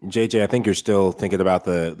 JJ, I think you're still thinking about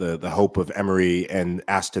the hope of Emery and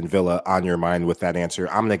Aston Villa on your mind with that answer.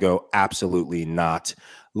 I'm going to go absolutely not.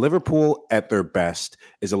 Liverpool at their best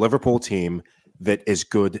is a Liverpool team that is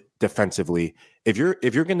good defensively. If you're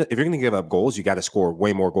gonna give up goals, you got to score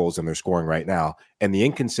way more goals than they're scoring right now. And the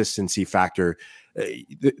inconsistency factor,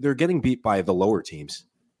 they're getting beat by the lower teams,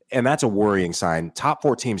 and that's a worrying sign. Top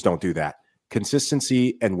 4 teams don't do that.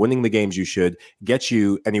 Consistency and winning the games you should get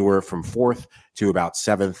you anywhere from 4th to about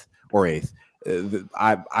 7th or 8th.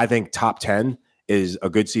 I think top 10 is a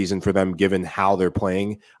good season for them given how they're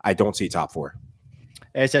playing. I don't see top 4.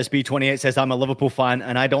 SSB28 says, I'm a Liverpool fan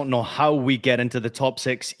and I don't know how we get into the top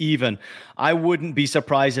 6 even. I wouldn't be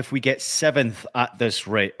surprised if we get 7th at this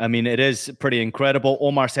rate. I mean, it is pretty incredible.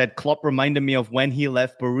 Omar said, Klopp reminded me of when he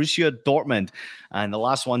left Borussia Dortmund. And the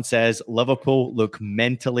last one says, Liverpool look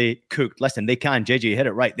mentally cooked. Listen, they can. JJ hit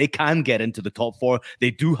it right. They can get into the top 4.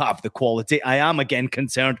 They do have the quality. I am again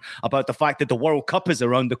concerned about the fact that the World Cup is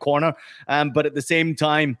around the corner. But at the same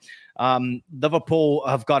time, Liverpool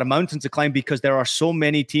have got a mountain to climb because there are so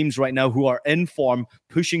many teams right now who are in form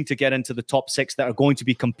pushing to get into the top 6 that are going to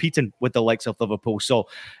be competing with the likes of Liverpool. So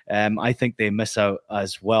I think they miss out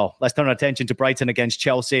as well. Let's turn our attention to Brighton against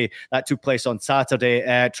Chelsea. That took place on Saturday.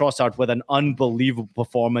 Trossard with an unbelievable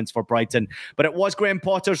performance for Brighton. But it was Graham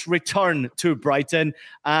Potter's return to Brighton.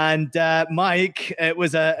 And Mike, it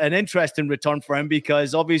was an interesting return for him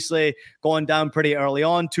because obviously going down pretty early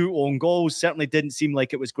on, 2 own goals, certainly didn't seem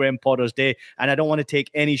like it was Graham Potter's day. And I don't want to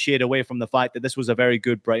take any shade away from the fact that this was a very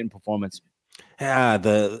good Brighton performance. Yeah,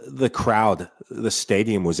 the crowd, the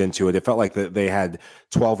stadium was into it. It felt like they had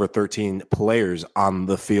 12 or 13 players on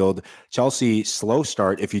the field. Chelsea, slow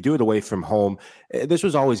start. If you do it away from home, this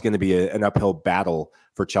was always going to be an uphill battle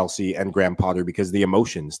for Chelsea and Graham Potter because the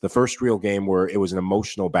emotions, the first real game where it was an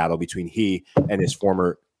emotional battle between he and his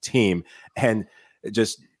former team. And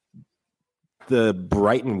just the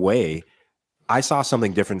Brighton way, I saw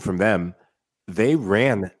something different from them. They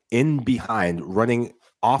ran in behind, running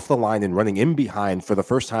off the line and running in behind for the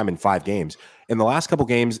first time in 5 games. In the last couple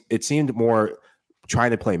games, it seemed more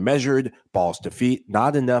trying to play measured, balls to feet,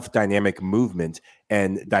 not enough dynamic movement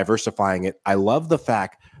and diversifying it. I love the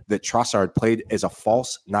fact that Trossard played as a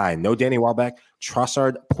false 9. No Danny Welbeck,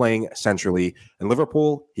 Trossard playing centrally. In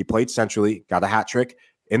Liverpool, he played centrally, got a hat trick.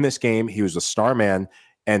 In this game, he was a star man.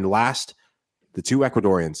 And last, the 2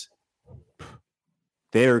 Ecuadorians.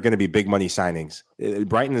 They're going to be big money signings.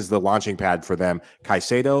 Brighton is the launching pad for them.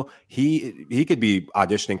 Caicedo, he could be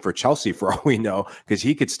auditioning for Chelsea for all we know, because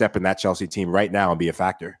he could step in that Chelsea team right now and be a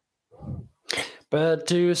factor. But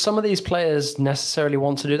do some of these players necessarily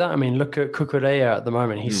want to do that? I mean, look at Cucurella at the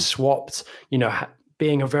moment. He's swapped,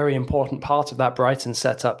 being a very important part of that Brighton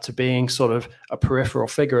setup to being sort of a peripheral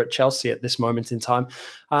figure at Chelsea at this moment in time.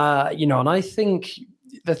 And I think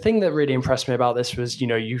the thing that really impressed me about this was,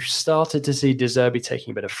 you started to see De Zerbi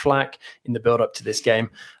taking a bit of flack in the build-up to this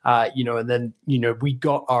game, and then, we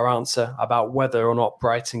got our answer about whether or not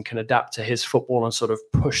Brighton can adapt to his football and sort of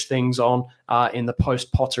push things on in the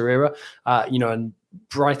post-Potter era, and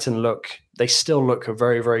Brighton they still look a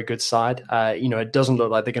very, very good side. It doesn't look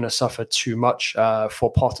like they're going to suffer too much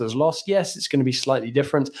for Potter's loss. Yes, it's going to be slightly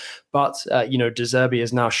different, but, De Zerbi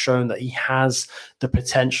has now shown that he has the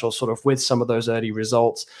potential sort of with some of those early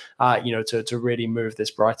results, to really move this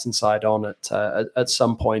Brighton side on at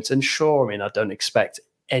some point. And sure, I mean, I don't expect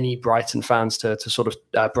any Brighton fans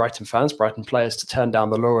Brighton players to turn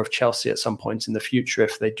down the lure of Chelsea at some point in the future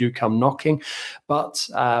if they do come knocking. But,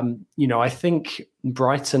 I think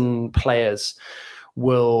Brighton players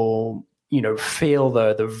will, feel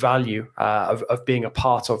the value of being a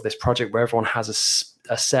part of this project where everyone has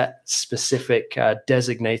a set specific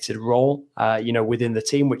designated role, within the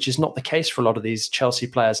team, which is not the case for a lot of these Chelsea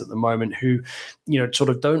players at the moment who, sort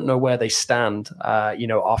of don't know where they stand,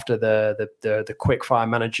 after the quick fire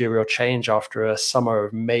managerial change after a summer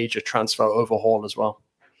of major transfer overhaul as well.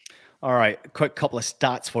 All right, a quick couple of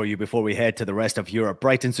stats for you before we head to the rest of Europe.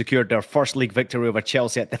 Brighton secured their first league victory over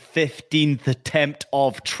Chelsea at the 15th attempt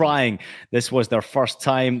of trying. This was their first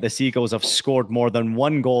time the Seagulls have scored more than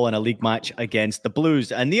 1 goal in a league match against the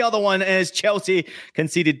Blues. And the other one is Chelsea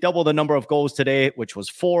conceded double the number of goals today, which was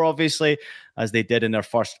 4, obviously, as they did in their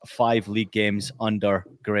first 5 league games under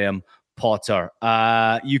Graham Potter.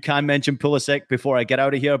 You can mention Pulisic before I get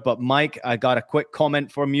out of here, but Mike, I got a quick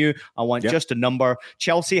comment from you. I want just a number.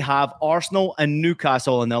 Chelsea have Arsenal and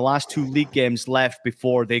Newcastle in their last 2 league games left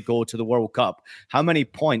before they go to the World Cup. How many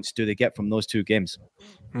points do they get from those 2 games?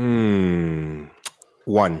 1.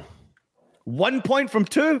 1 point from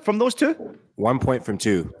those 2? 1 point from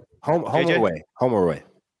 2. Home or away? Home or away?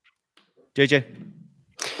 JJ?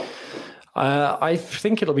 I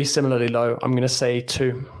think it'll be similarly low. I'm going to say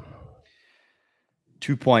 2.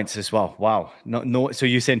 2 points as well. Wow. No. So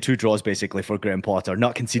you're saying 2 draws basically for Graham Potter,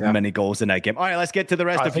 not conceding many goals in that game. All right, let's get to the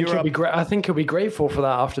rest of Europe. I think he'll be grateful for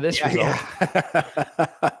that after this result.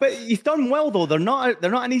 But he's done well though. They're not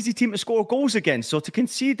an easy team to score goals against. So to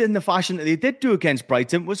concede in the fashion that they did do against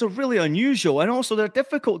Brighton was a really unusual, and also they're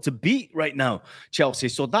difficult to beat right now, Chelsea.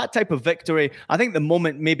 So that type of victory, I think the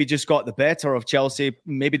moment maybe just got the better of Chelsea.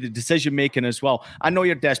 Maybe the decision making as well. I know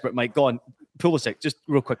you're desperate, Mike. Go on. Pulisic, just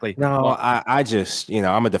real quickly. No, I just,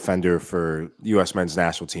 I'm a defender for U.S. men's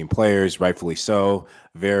national team players, rightfully so.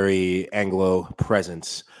 Very Anglo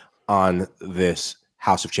presence on this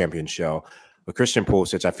House of Champions show. But Christian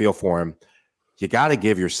Pulisic, I feel for him. You got to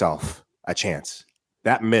give yourself a chance.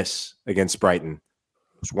 That miss against Brighton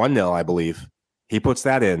was 1-0, I believe. He puts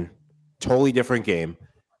that in. Totally different game.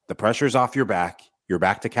 The pressure's off your back. You're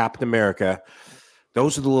back to Captain America.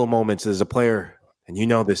 Those are the little moments as a player, and you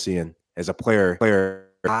know this, Ian, as a player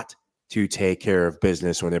got to take care of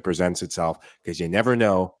business when it presents itself, because you never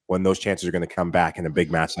know when those chances are going to come back in a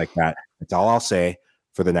big match like that. That's all I'll say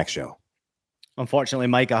for the next show. Unfortunately,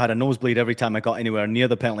 Mike, I had a nosebleed every time I got anywhere near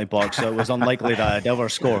the penalty box, so it was unlikely that I'd ever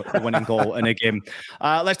score a winning goal in a game.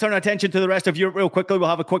 Let's turn our attention to the rest of Europe real quickly. We'll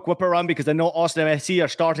have a quick whip around because I know Austin FC are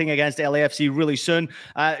starting against LAFC really soon.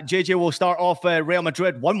 JJ will start off Real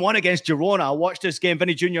Madrid 1-1 against Girona. I watched this game.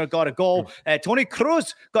 Vinny Jr. got a goal. Toni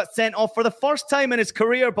Kroos got sent off for the first time in his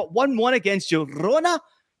career, but 1-1 against Girona.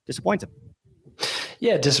 Disappointing.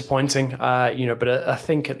 Yeah, disappointing, but I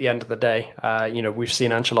think at the end of the day, we've seen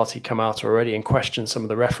Ancelotti come out already and question some of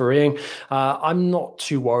the refereeing. I'm not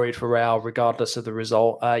too worried for Real, regardless of the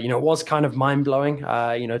result. It was kind of mind-blowing.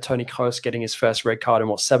 Toni Kroos getting his first red card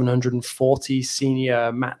in, 740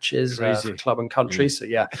 senior matches for club and country. So,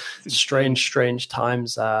 yeah, strange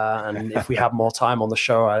times. And if we have more time on the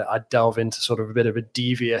show, I'd delve into sort of a bit of a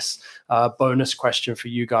devious bonus question for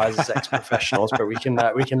you guys as ex-professionals, but we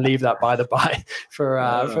can leave that by the by for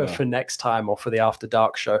next time or for the After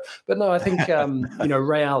Dark show. But no, I think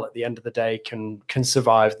Real at the end of the day can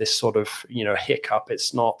survive this sort of hiccup.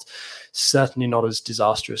 It's certainly not as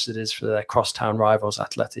disastrous as it is for their crosstown rivals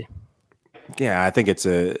Atleti. Yeah, I think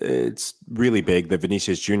it's really big that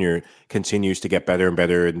Vinicius Jr. continues to get better and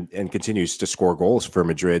better and continues to score goals for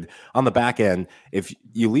Madrid. On the back end, if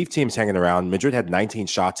you leave teams hanging around, Madrid had 19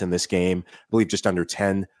 shots in this game, I believe just under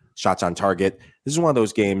 10 shots on target. This is one of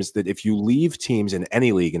those games that if you leave teams in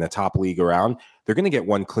any league, in a top league around, they're going to get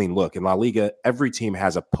one clean look. In La Liga, every team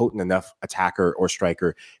has a potent enough attacker or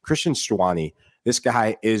striker. Christian Stuani, this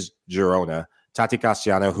guy is Girona. Tati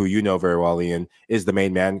Castellano, who you know very well, Ian, is the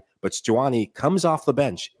main man. But Stuani comes off the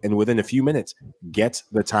bench and within a few minutes gets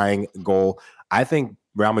the tying goal. I think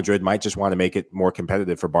Real Madrid might just want to make it more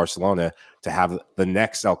competitive for Barcelona to have the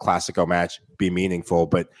next El Clasico match be meaningful.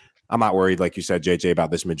 But I'm not worried, like you said, JJ,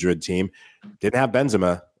 about this Madrid team. Didn't have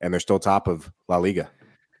Benzema, and they're still top of La Liga.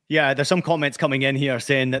 Yeah, there's some comments coming in here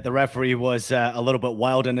saying that the referee was a little bit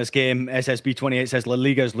wild in this game. SSB28 says La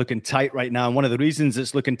Liga is looking tight right now. And one of the reasons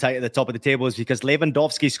it's looking tight at the top of the table is because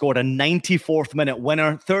Lewandowski scored a 94th minute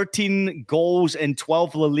winner, 13 goals in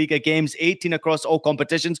 12 La Liga games, 18 across all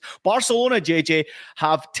competitions. Barcelona, JJ,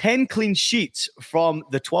 have 10 clean sheets from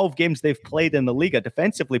the 12 games they've played in the Liga.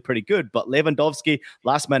 Defensively pretty good, but Lewandowski,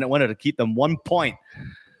 last minute winner to keep them 1 point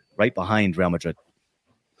right behind Real Madrid.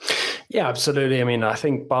 Yeah, absolutely. I mean, I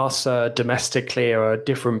think Barca domestically are a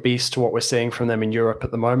different beast to what we're seeing from them in Europe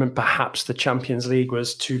at the moment. Perhaps the Champions League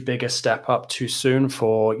was too big a step up too soon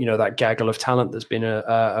for, that gaggle of talent that's been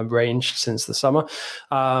arranged since the summer.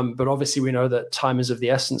 But obviously we know that time is of the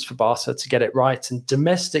essence for Barca to get it right. And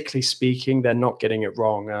domestically speaking, they're not getting it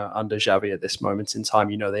wrong under Xavi at this moment in time.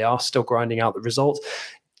 They are still grinding out the results.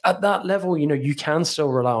 At that level, you can still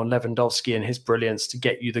rely on Lewandowski and his brilliance to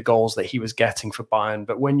get you the goals that he was getting for Bayern.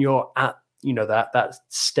 But when you're at, that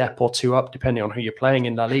step or two up, depending on who you're playing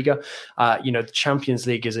in La Liga, the Champions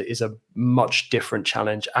League is a much different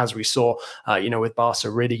challenge, as we saw, with Barca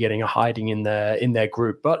really getting a hiding in their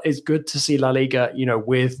group. But it's good to see La Liga,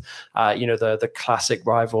 with, the classic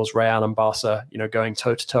rivals, Real and Barca, going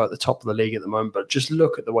toe to toe at the top of the league at the moment. But just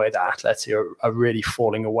look at the way that Atleti are really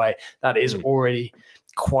falling away. That is already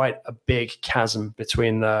quite a big chasm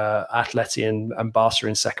between Atleti and Barca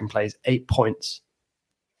in second place, 8 points.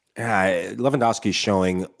 Lewandowski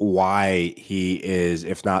showing why he is,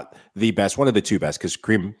 if not the best, one of the two best, because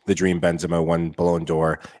Cream the Dream Benzema won Ballon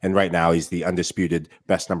d'Or, and right now he's the undisputed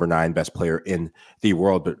best number 9 best player in the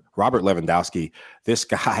world. But Robert Lewandowski, this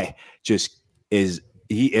guy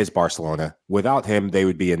he is Barcelona. Without him, they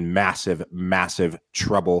would be in massive, massive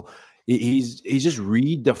trouble. He's just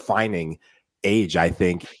redefining age. I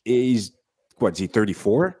think is he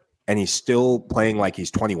 34 and he's still playing like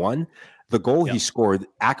he's 21. The goal he scored,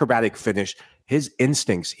 acrobatic finish, his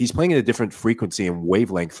instincts, he's playing at a different frequency and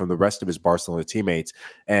wavelength from the rest of his Barcelona teammates.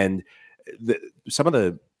 And some of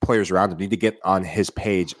the players around him need to get on his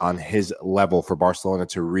page, on his level for Barcelona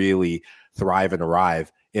to really thrive and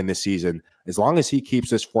arrive in this season. As long as he keeps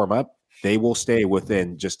this form up, they will stay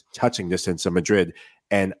within just touching distance of Madrid.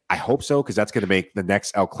 And I hope so, because that's going to make the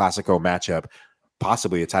next El Clasico matchup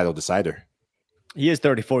possibly a title decider. He is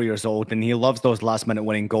 34 years old, and he loves those last-minute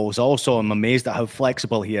winning goals. Also, I'm amazed at how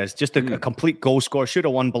flexible he is. Just a complete goal scorer. Should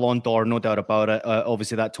have won Ballon d'Or, no doubt about it.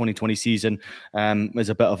 Obviously, that 2020 season was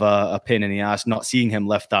a bit of a pain in the ass, not seeing him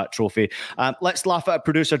lift that trophy. Let's laugh at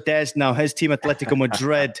producer Des now. His team, Atletico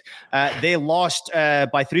Madrid, they lost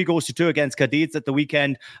by 3-2 against Cadiz at the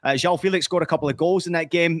weekend. João Felix scored a couple of goals in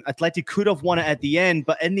that game. Atleti could have won it at the end,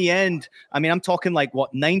 but in the end, I mean, I'm talking like,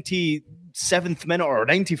 97th minute or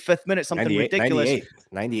 95th minute, something ridiculous.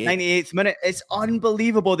 98th minute. It's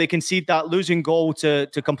unbelievable they concede that losing goal to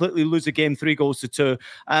completely lose the game 3-2.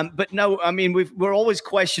 But now, I mean, we're always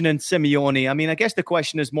questioning Simeone. I mean, I guess the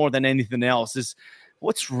question is more than anything else is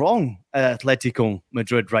what's wrong at Atletico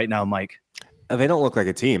Madrid right now, Mike? They don't look like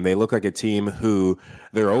a team. They look like a team who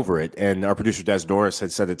they're over it. And our producer Des Norris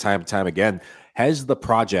had said it time and time again. Has the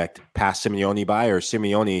project passed Simeone by, or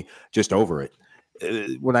Simeone just over it?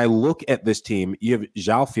 When I look at this team, you have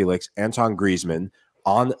João Felix, Antoine Griezmann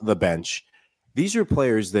on the bench. These are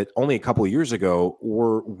players that only a couple of years ago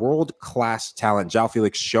were world-class talent. João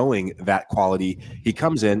Felix showing that quality. He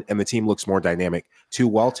comes in and the team looks more dynamic. 2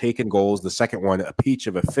 well-taken goals. The second one, a peach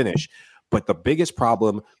of a finish. But the biggest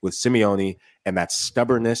problem with Simeone and that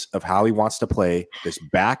stubbornness of how he wants to play this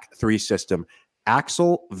back 3 system,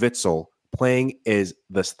 Axel Witsel playing as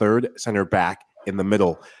the third center back in the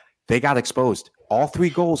middle. They got exposed. All 3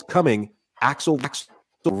 goals coming, Axel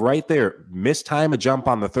right there. Missed time, a jump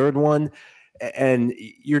on the third one. And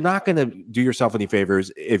you're not going to do yourself any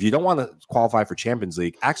favors. If you don't want to qualify for Champions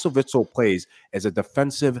League, Axel Witsel plays as a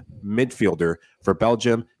defensive midfielder for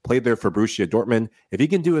Belgium, played there for Borussia Dortmund. If he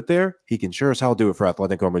can do it there, he can sure as hell do it for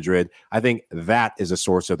Atletico Madrid. I think that is a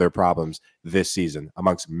source of their problems this season,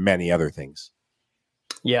 amongst many other things.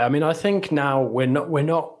 Yeah, I mean, I think now we're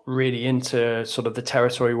not really into sort of the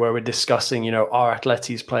territory where we're discussing, are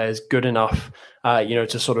Atleti's players good enough,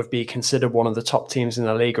 to sort of be considered one of the top teams in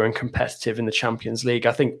the league and competitive in the Champions League.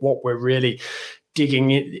 I think what we're really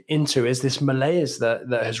digging into is this malaise that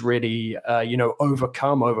has really,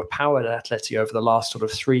 overpowered Atleti over the last sort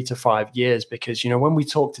of 3 to 5 years. Because, when we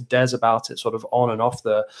talk to Des about it sort of on and off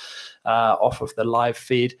of the live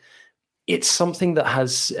feed, it's something that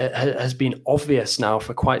has been obvious now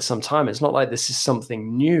for quite some time. It's not like this is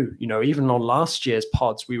something new. Even on last year's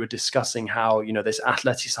pods, we were discussing how, this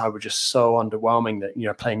Atleti side were just so underwhelming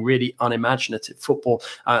that, playing really unimaginative football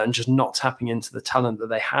and just not tapping into the talent that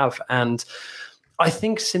they have. And I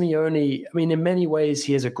think Simeone, I mean, in many ways,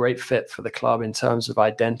 he is a great fit for the club in terms of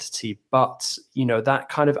identity. But, that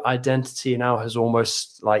kind of identity now has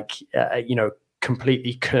almost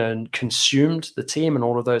completely consumed the team and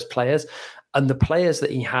all of those players. And the players that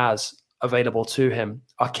he has available to him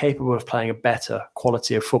are capable of playing a better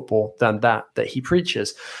quality of football than that he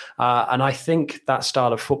preaches. And I think that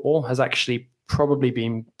style of football has actually probably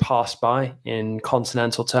been passed by in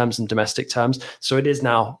continental terms and domestic terms. So it is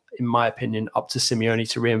now, in my opinion, up to Simeone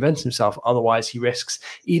to reinvent himself. Otherwise, he risks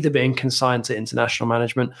either being consigned to international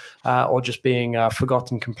management or just being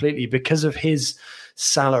forgotten completely. Because of his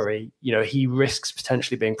salary, he risks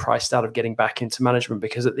potentially being priced out of getting back into management,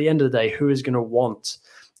 because at the end of the day, who is going to want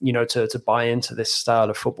to buy into this style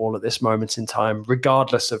of football at this moment in time,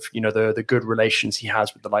 regardless of the good relations he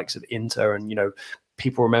has with the likes of Inter, and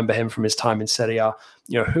people remember him from his time in Serie A.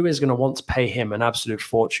 Who is going to want to pay him an absolute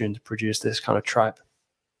fortune to produce this kind of tripe?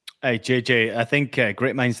 Hey, JJ, I think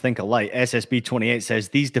great minds think alike. SSB28 says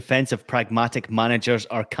these defensive pragmatic managers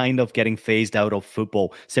are kind of getting phased out of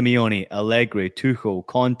football. Simeone, Allegri, Tuchel,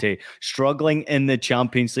 Conte, struggling in the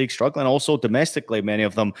Champions League, struggling also domestically, many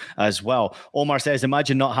of them as well. Omar says,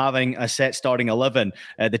 imagine not having a set starting 11.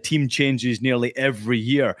 The team changes nearly every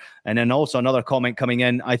year. And then also another comment coming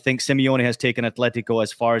in, I think Simeone has taken Atletico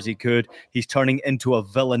as far as he could. He's turning into a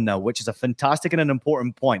villain now, which is a fantastic and an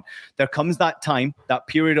important point. There comes that time, that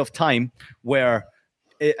period of time where,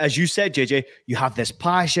 as you said, JJ, you have this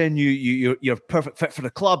passion, you're perfect fit for the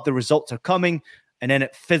club, the results are coming, and then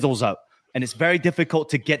it fizzles out. And it's very difficult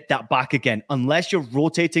to get that back again unless you're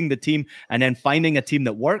rotating the team and then finding a team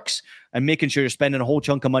that works. and making sure you're spending a whole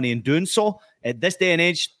chunk of money in doing so. At this day and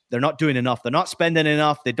age, they're not doing enough. They're not spending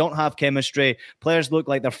enough. They don't have chemistry. Players look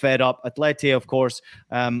like they're fed up. Atleti, of course,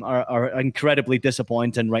 are incredibly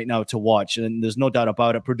disappointing right now to watch. And there's no doubt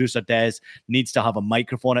about it. Producer Des needs to have a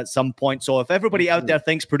microphone at some point. So if everybody out there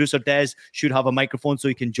thinks Producer Des should have a microphone so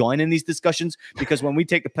he can join in these discussions, because when we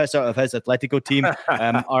take the piss out of his Atletico team,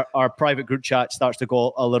 our private group chat starts to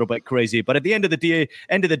go a little bit crazy. But at the end of the day,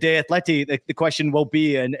 Atleti, the question will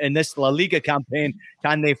be in this La Liga campaign,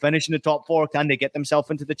 can they finish in the top 4? Can they get themselves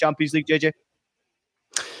into the Champions League, JJ?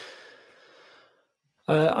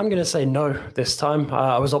 I'm going to say no this time.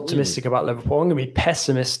 I was optimistic about Liverpool. I'm going to be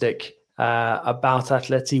pessimistic about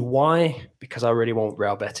Atleti. Why? Because I really want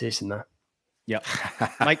Real Betis in there. Yeah.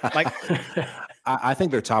 Mike? I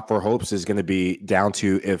think their top 4 hopes is going to be down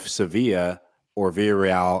to if Sevilla or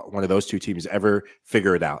Villarreal, one of those two teams, ever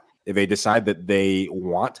figure it out. If they decide that they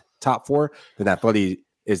want top 4, then Atleti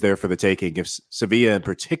is there for the taking. If Sevilla in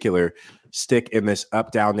particular stick in this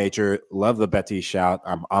up-down nature, love the Betis shout.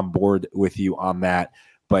 I'm on board with you on that.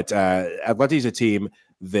 But Atleti is a team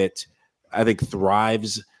that I think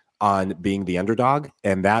thrives on being the underdog,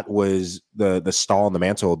 and that was the stall and the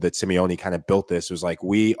mantle that Simeone kind of built. This was like,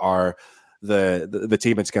 we are the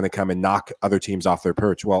team that's going to come and knock other teams off their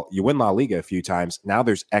perch. Well, you win La Liga a few times. Now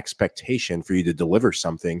there's expectation for you to deliver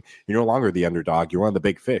something. You're no longer the underdog. You're one of the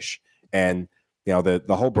big fish. And you know,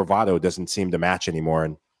 the whole bravado doesn't seem to match anymore.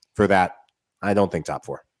 And for that, I don't think top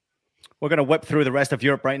 4. We're going to whip through the rest of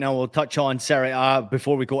Europe right now. We'll touch on Serie A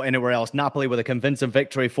before we go anywhere else. Napoli with a convincing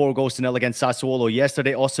victory, 4-0 against Sassuolo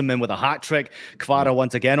yesterday. Osimhen with a hat-trick. Kvara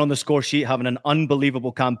once again on the score sheet, having an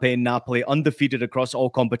unbelievable campaign. Napoli undefeated across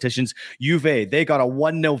all competitions. Juve, they got a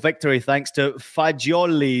 1-0 victory thanks to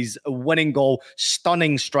Fagioli's winning goal.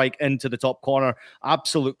 Stunning strike into the top corner.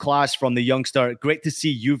 Absolute class from the youngster. Great to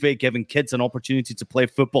see Juve giving kids an opportunity to play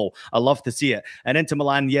football. I love to see it. And Inter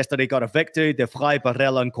Milan yesterday got a victory. De Vrij,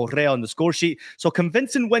 Barella and Correa on the score sheet. So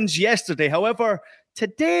convincing wins yesterday. However,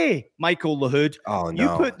 today, Michael Lahoud, you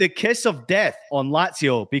put the kiss of death on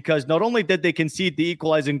Lazio, because not only did they concede the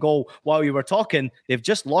equalizing goal while you were talking, they've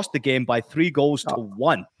just lost the game by 3-1.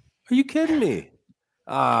 Are you kidding me?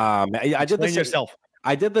 Man, I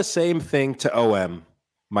did the same thing to OM,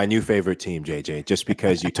 my new favorite team, JJ, just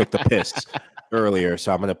because you took the piss earlier.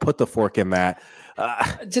 So I'm going to put the fork in that.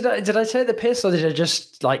 Did I take the piss, or did I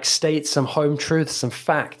just like state some home truths, some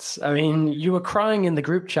facts? I mean, you were crying in the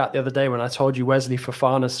group chat the other day when I told you Wesley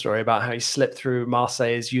Fofana's story about how he slipped through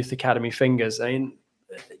Marseille's youth academy fingers. I mean,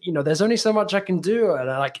 you know, there's only so much I can do,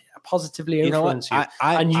 and I like positively influence you.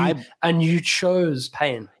 And you chose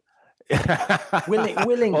pain.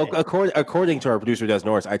 Willingly. Well, according to our producer Des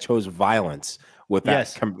Norris, I chose violence with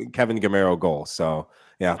that Kevin Gamero goal. So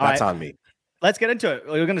yeah, that's on me. Let's get into it.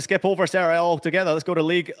 We're going to skip over Serie A altogether. Let's go to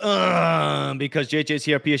League because JJ's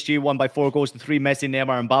here. PSG won by 4-3. Messi,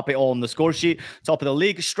 Neymar, and Mbappe all on the score sheet. Top of the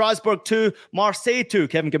league. Strasbourg 2, Marseille 2.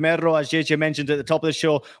 Kevin Gamero, as JJ mentioned at the top of the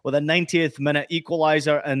show, with a 90th minute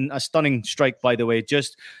equalizer and a stunning strike, by the way.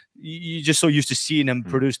 You're just so used to seeing him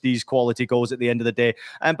produce these quality goals at the end of the day.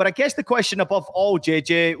 But I guess the question above all,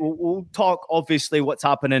 JJ, we'll talk obviously what's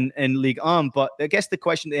happening in Ligue 1, but I guess the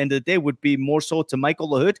question at the end of the day would be more so to Michael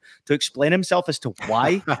Lahoud to explain himself as to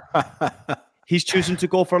why he's choosing to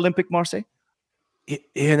go for Olympique Marseille.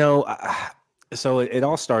 You know, so it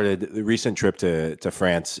all started the recent trip to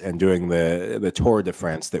France and doing the Tour de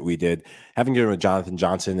France that we did, having to do with Jonathan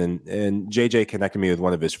Johnson, and JJ connected me with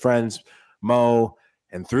one of his friends, Mo.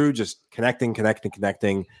 And through just connecting,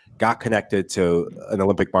 got connected to an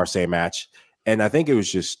Olympique Marseille match. And I think it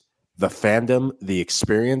was just the fandom, the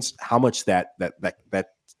experience, how much that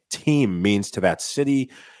team means to that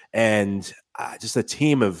city, and just a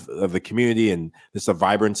team of the community, and just the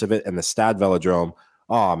vibrance of it, and the Stade Velodrome.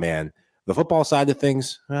 Oh, man. The football side of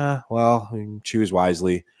things, well, choose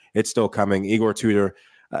wisely. It's still coming. Igor Tudor,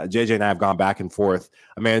 JJ and I have gone back and forth.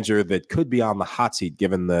 A manager that could be on the hot seat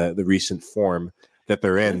given the recent form that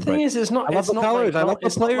they're in. The thing is, it's not. I love the colors. I love the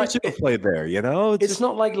players who played there. You know, it's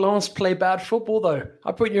not like Lens play bad football though.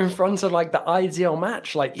 I put you in front of like the ideal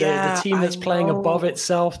match, like the team that's playing above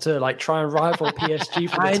itself to like try and rival PSG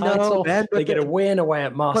for the title. They get a win away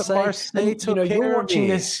at Marseille. You're watching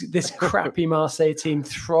this crappy Marseille team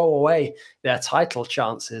throw away their title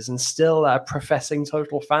chances and still professing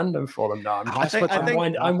total fandom for them. No,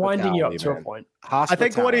 I'm winding you up to a point. I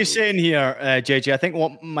think what he's saying here, JJ, I think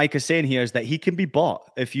what Mike is saying here is that he can be bought.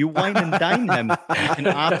 If you wine and dine him, he can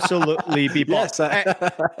absolutely be bought.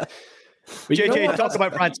 JJ, talk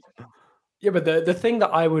about France. Yeah, but the thing that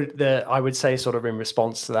I would say sort of in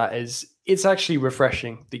response to that is it's actually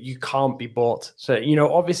refreshing that you can't be bought. So,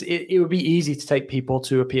 obviously it would be easy to take people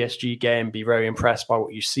to a PSG game, be very impressed by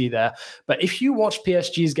what you see there. But if you watch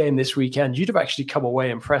PSG's game this weekend, you'd have actually come away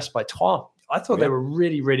impressed by Troyes. I thought they were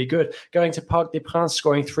really, really good. Going to Parc des Princes,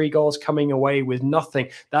 scoring 3 goals, coming away with nothing.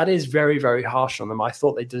 That is very, very harsh on them. I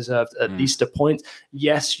thought they deserved at least a point.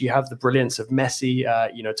 Yes, you have the brilliance of Messi,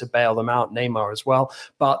 to bail them out, Neymar as well.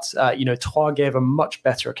 But, Troyes gave a much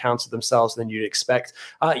better account of themselves than you'd expect.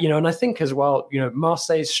 And I think as well,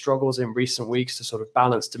 Marseille's struggles in recent weeks to sort of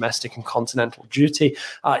balance domestic and continental duty,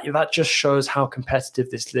 that just shows how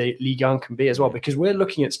competitive this Ligue 1 can be as well. Because we're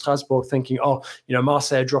looking at Strasbourg thinking,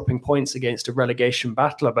 Marseille are dropping points against a relegation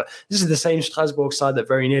battler, but this is the same Strasbourg side that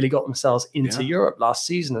very nearly got themselves into Europe last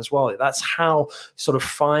season as well. That's how sort of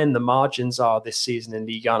fine the margins are this season in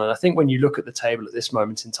Ligue 1. And I think when you look at the table at this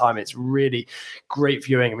moment in time, it's really great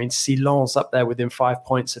viewing. I mean, Lens up there within 5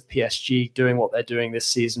 points of PSG, doing what they're doing this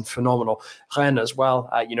season, phenomenal. Rennes as well,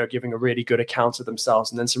 giving a really good account of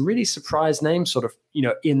themselves. And then some really surprise names sort of,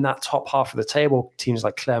 in that top half of the table, teams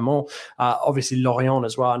like Clermont, obviously Lorient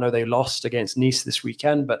as well. I know they lost against Nice this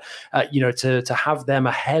weekend, but, to have them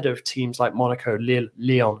ahead of teams like Monaco, Lille,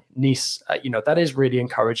 Lyon, Nice, that is really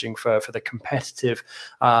encouraging for the competitive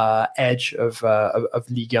edge of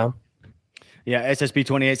Ligue 1. Yeah,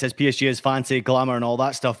 SSB28 says PSG is fancy, glamour and all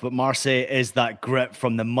that stuff, but Marseille is that grit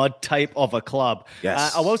from the mud type of a club.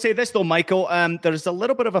 Yes. I will say this though, Michael, there's a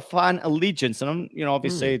little bit of a fan allegiance, and I'm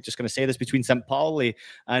obviously just going to say this between St. Pauli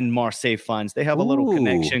and Marseille fans. They have a little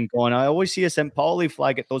connection going. I always see a St. Pauli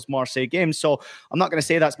flag at those Marseille games, so I'm not going to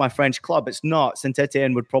say that's my French club. It's not.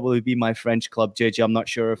 Saint-Etienne would probably be my French club, JJ. I'm not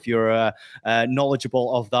sure if you're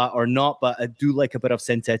knowledgeable of that or not, but I do like a bit of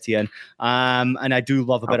Saint-Etienne, and I do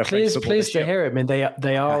love a bit of French football. Please to hear. I mean,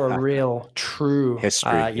 they are a real, true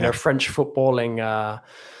history. French footballing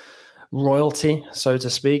royalty, so to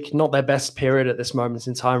speak. Not their best period at this moment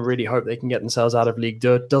in time. Really hope they can get themselves out of Ligue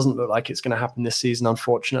 2. Doesn't look like it's going to happen this season,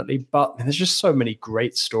 unfortunately. But there's just so many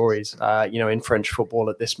great stories, in French football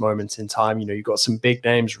at this moment in time. You've got some big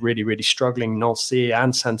names really, really struggling. Nancy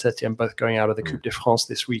and Saint-Etienne both going out of the Coupe de France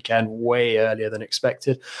this weekend way earlier than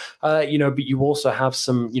expected. But you also have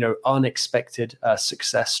some, unexpected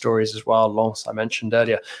success stories as well. Lens, I mentioned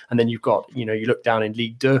earlier. And then you've got, you look down in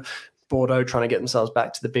Ligue 2, Bordeaux trying to get themselves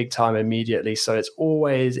back to the big time immediately. So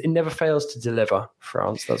it never fails to deliver,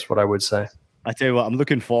 France. That's what I would say. I tell you what, I'm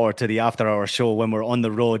looking forward to the after-hour show when we're on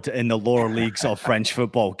the road in the lower leagues of French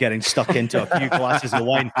football, getting stuck into a few glasses of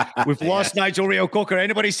wine. We've lost Nigel Rio-Coker.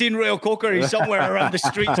 Anybody seen Rio-Coker? He's somewhere around the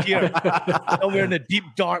streets here, somewhere in the deep,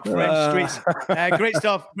 dark French streets. Great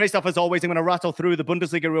stuff as always. I'm going to rattle through the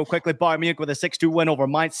Bundesliga real quickly. Bayern Munich with a 6-2 win over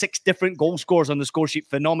Mainz. 6 different goal scores on the score sheet.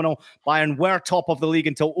 Phenomenal. Bayern were top of the league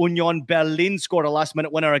until Union Berlin scored a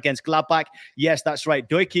last-minute winner against Gladbach. Yes, that's right.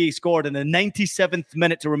 Doike scored in the 97th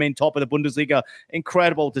minute to remain top of the Bundesliga.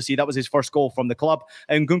 Incredible to see. That was his first goal from the club.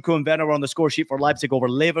 And Gunku and Werner were on the score sheet for Leipzig over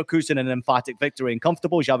Leverkusen, an emphatic victory and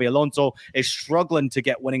comfortable. Xavi Alonso is struggling to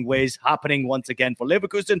get winning ways happening once again for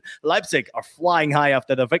Leverkusen. Leipzig are flying high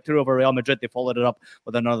after the victory over Real Madrid. They followed it up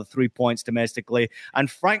with another 3 points domestically.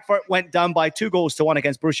 And Frankfurt went down by 2-1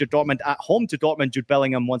 against Borussia Dortmund at home to Dortmund. Jude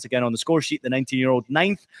Bellingham once again on the score sheet. The 19-year-old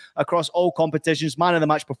 9th across all competitions. Man of the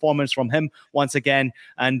match performance from him once again.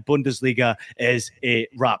 And Bundesliga is a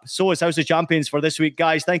wrap. So is House of Champions for this week,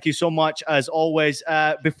 guys. Thank you so much as always.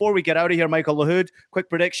 Before we get out of here, Michael Lahoud, quick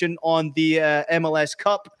prediction on the MLS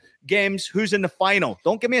Cup games. Who's in the final?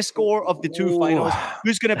 Don't give me a score of the two finals.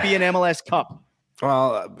 Who's going to be in MLS Cup?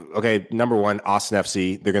 Well, okay, number one, Austin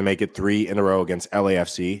FC. They're going to make it 3 in a row against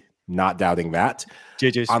LAFC. Not doubting that.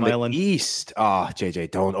 JJ smiling. On the East, JJ,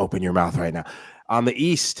 don't open your mouth right now. On the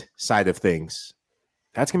East side of things,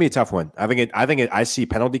 that's going to be a tough one. I see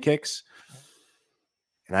penalty kicks.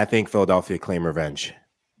 And I think Philadelphia claim revenge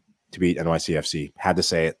to beat NYCFC. Had to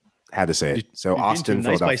say it. So Austin, nice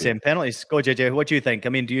Philadelphia. By saying penalties. Go, JJ. What do you think? I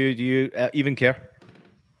mean, do you even care?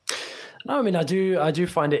 No, I mean, I do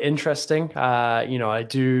find it interesting. I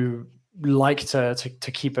do like to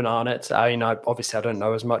keep an eye on it. I mean, obviously I don't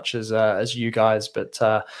know as much as you guys, but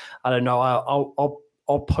I don't know.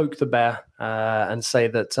 I'll poke the bear and say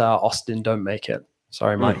that Austin don't make it.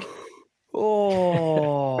 Sorry, Mike.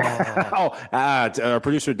 Our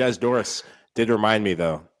producer Des Doris did remind me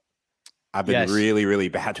though. I've been really, really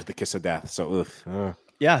bad with the kiss of death. So,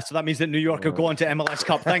 Yeah, so that means that New York are going to MLS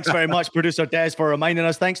Cup. Thanks very much, producer Des, for reminding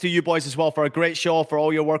us. Thanks to you boys as well for a great show, for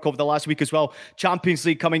all your work over the last week as well. Champions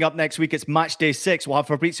League coming up next week. It's match day 6. We'll have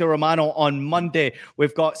Fabrizio Romano on Monday.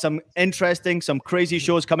 We've got some interesting, some crazy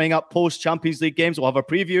shows coming up post-Champions League games. We'll have a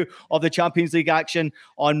preview of the Champions League action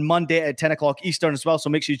on Monday at 10 o'clock Eastern as well, so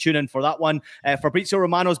make sure you tune in for that one. Fabrizio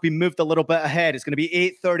Romano's been moved a little bit ahead. It's going to be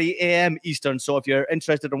 8:30 a.m. Eastern, so if you're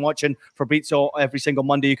interested in watching Fabrizio every single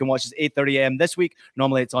Monday, you can watch us 8:30 a.m. this week.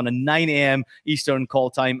 Normally it's on a 9 a.m. Eastern call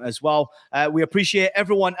time as well. We appreciate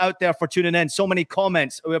everyone out there for tuning in. So many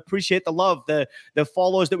comments. We appreciate the love, the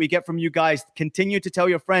follows that we get from you guys. Continue to tell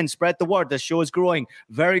your friends, spread the word. The show is growing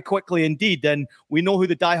very quickly indeed, and we know who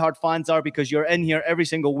the diehard fans are because you're in here every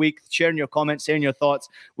single week, sharing your comments, sharing your thoughts.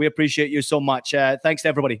 We appreciate you so much. Thanks to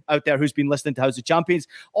everybody out there who's been listening to House of Champions.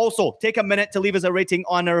 Also, take a minute to leave us a rating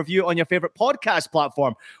on a review on your favorite podcast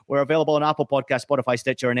platform. We're available on Apple Podcasts, Spotify,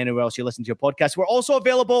 Stitcher, and anywhere else you listen to your podcast. We're also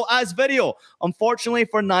available as video, unfortunately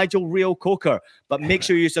for Nigel Real Coker, but make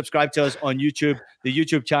sure you subscribe to us on YouTube. The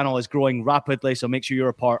YouTube channel is growing rapidly, so make sure you're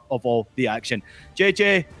a part of all the action.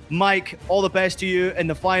 JJ, Mike, all the best to you in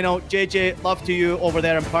the final. JJ, love to you over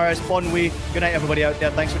there in Paris. Bon nuit. Good night, everybody out there.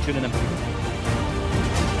 Thanks for tuning in.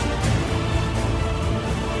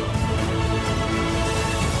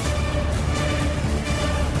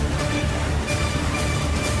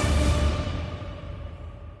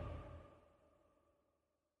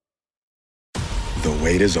 The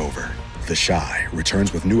wait is over. The Chi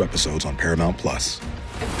returns with new episodes on Paramount+.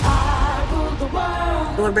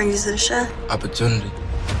 What brings you to the Chi? Opportunity.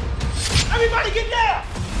 Everybody get down!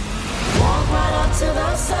 Walk right up to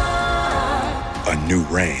the side. A new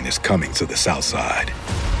reign is coming to the South Side.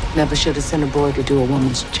 Never should have sent a boy to do a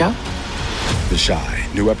woman's job. The Chi.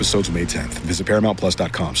 New episodes May 10th. Visit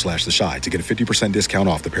ParamountPlus.com/The Chi to get a 50% discount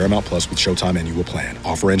off the Paramount Plus with Showtime annual plan.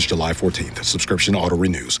 Offer ends July 14th. Subscription auto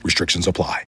renews. Restrictions apply.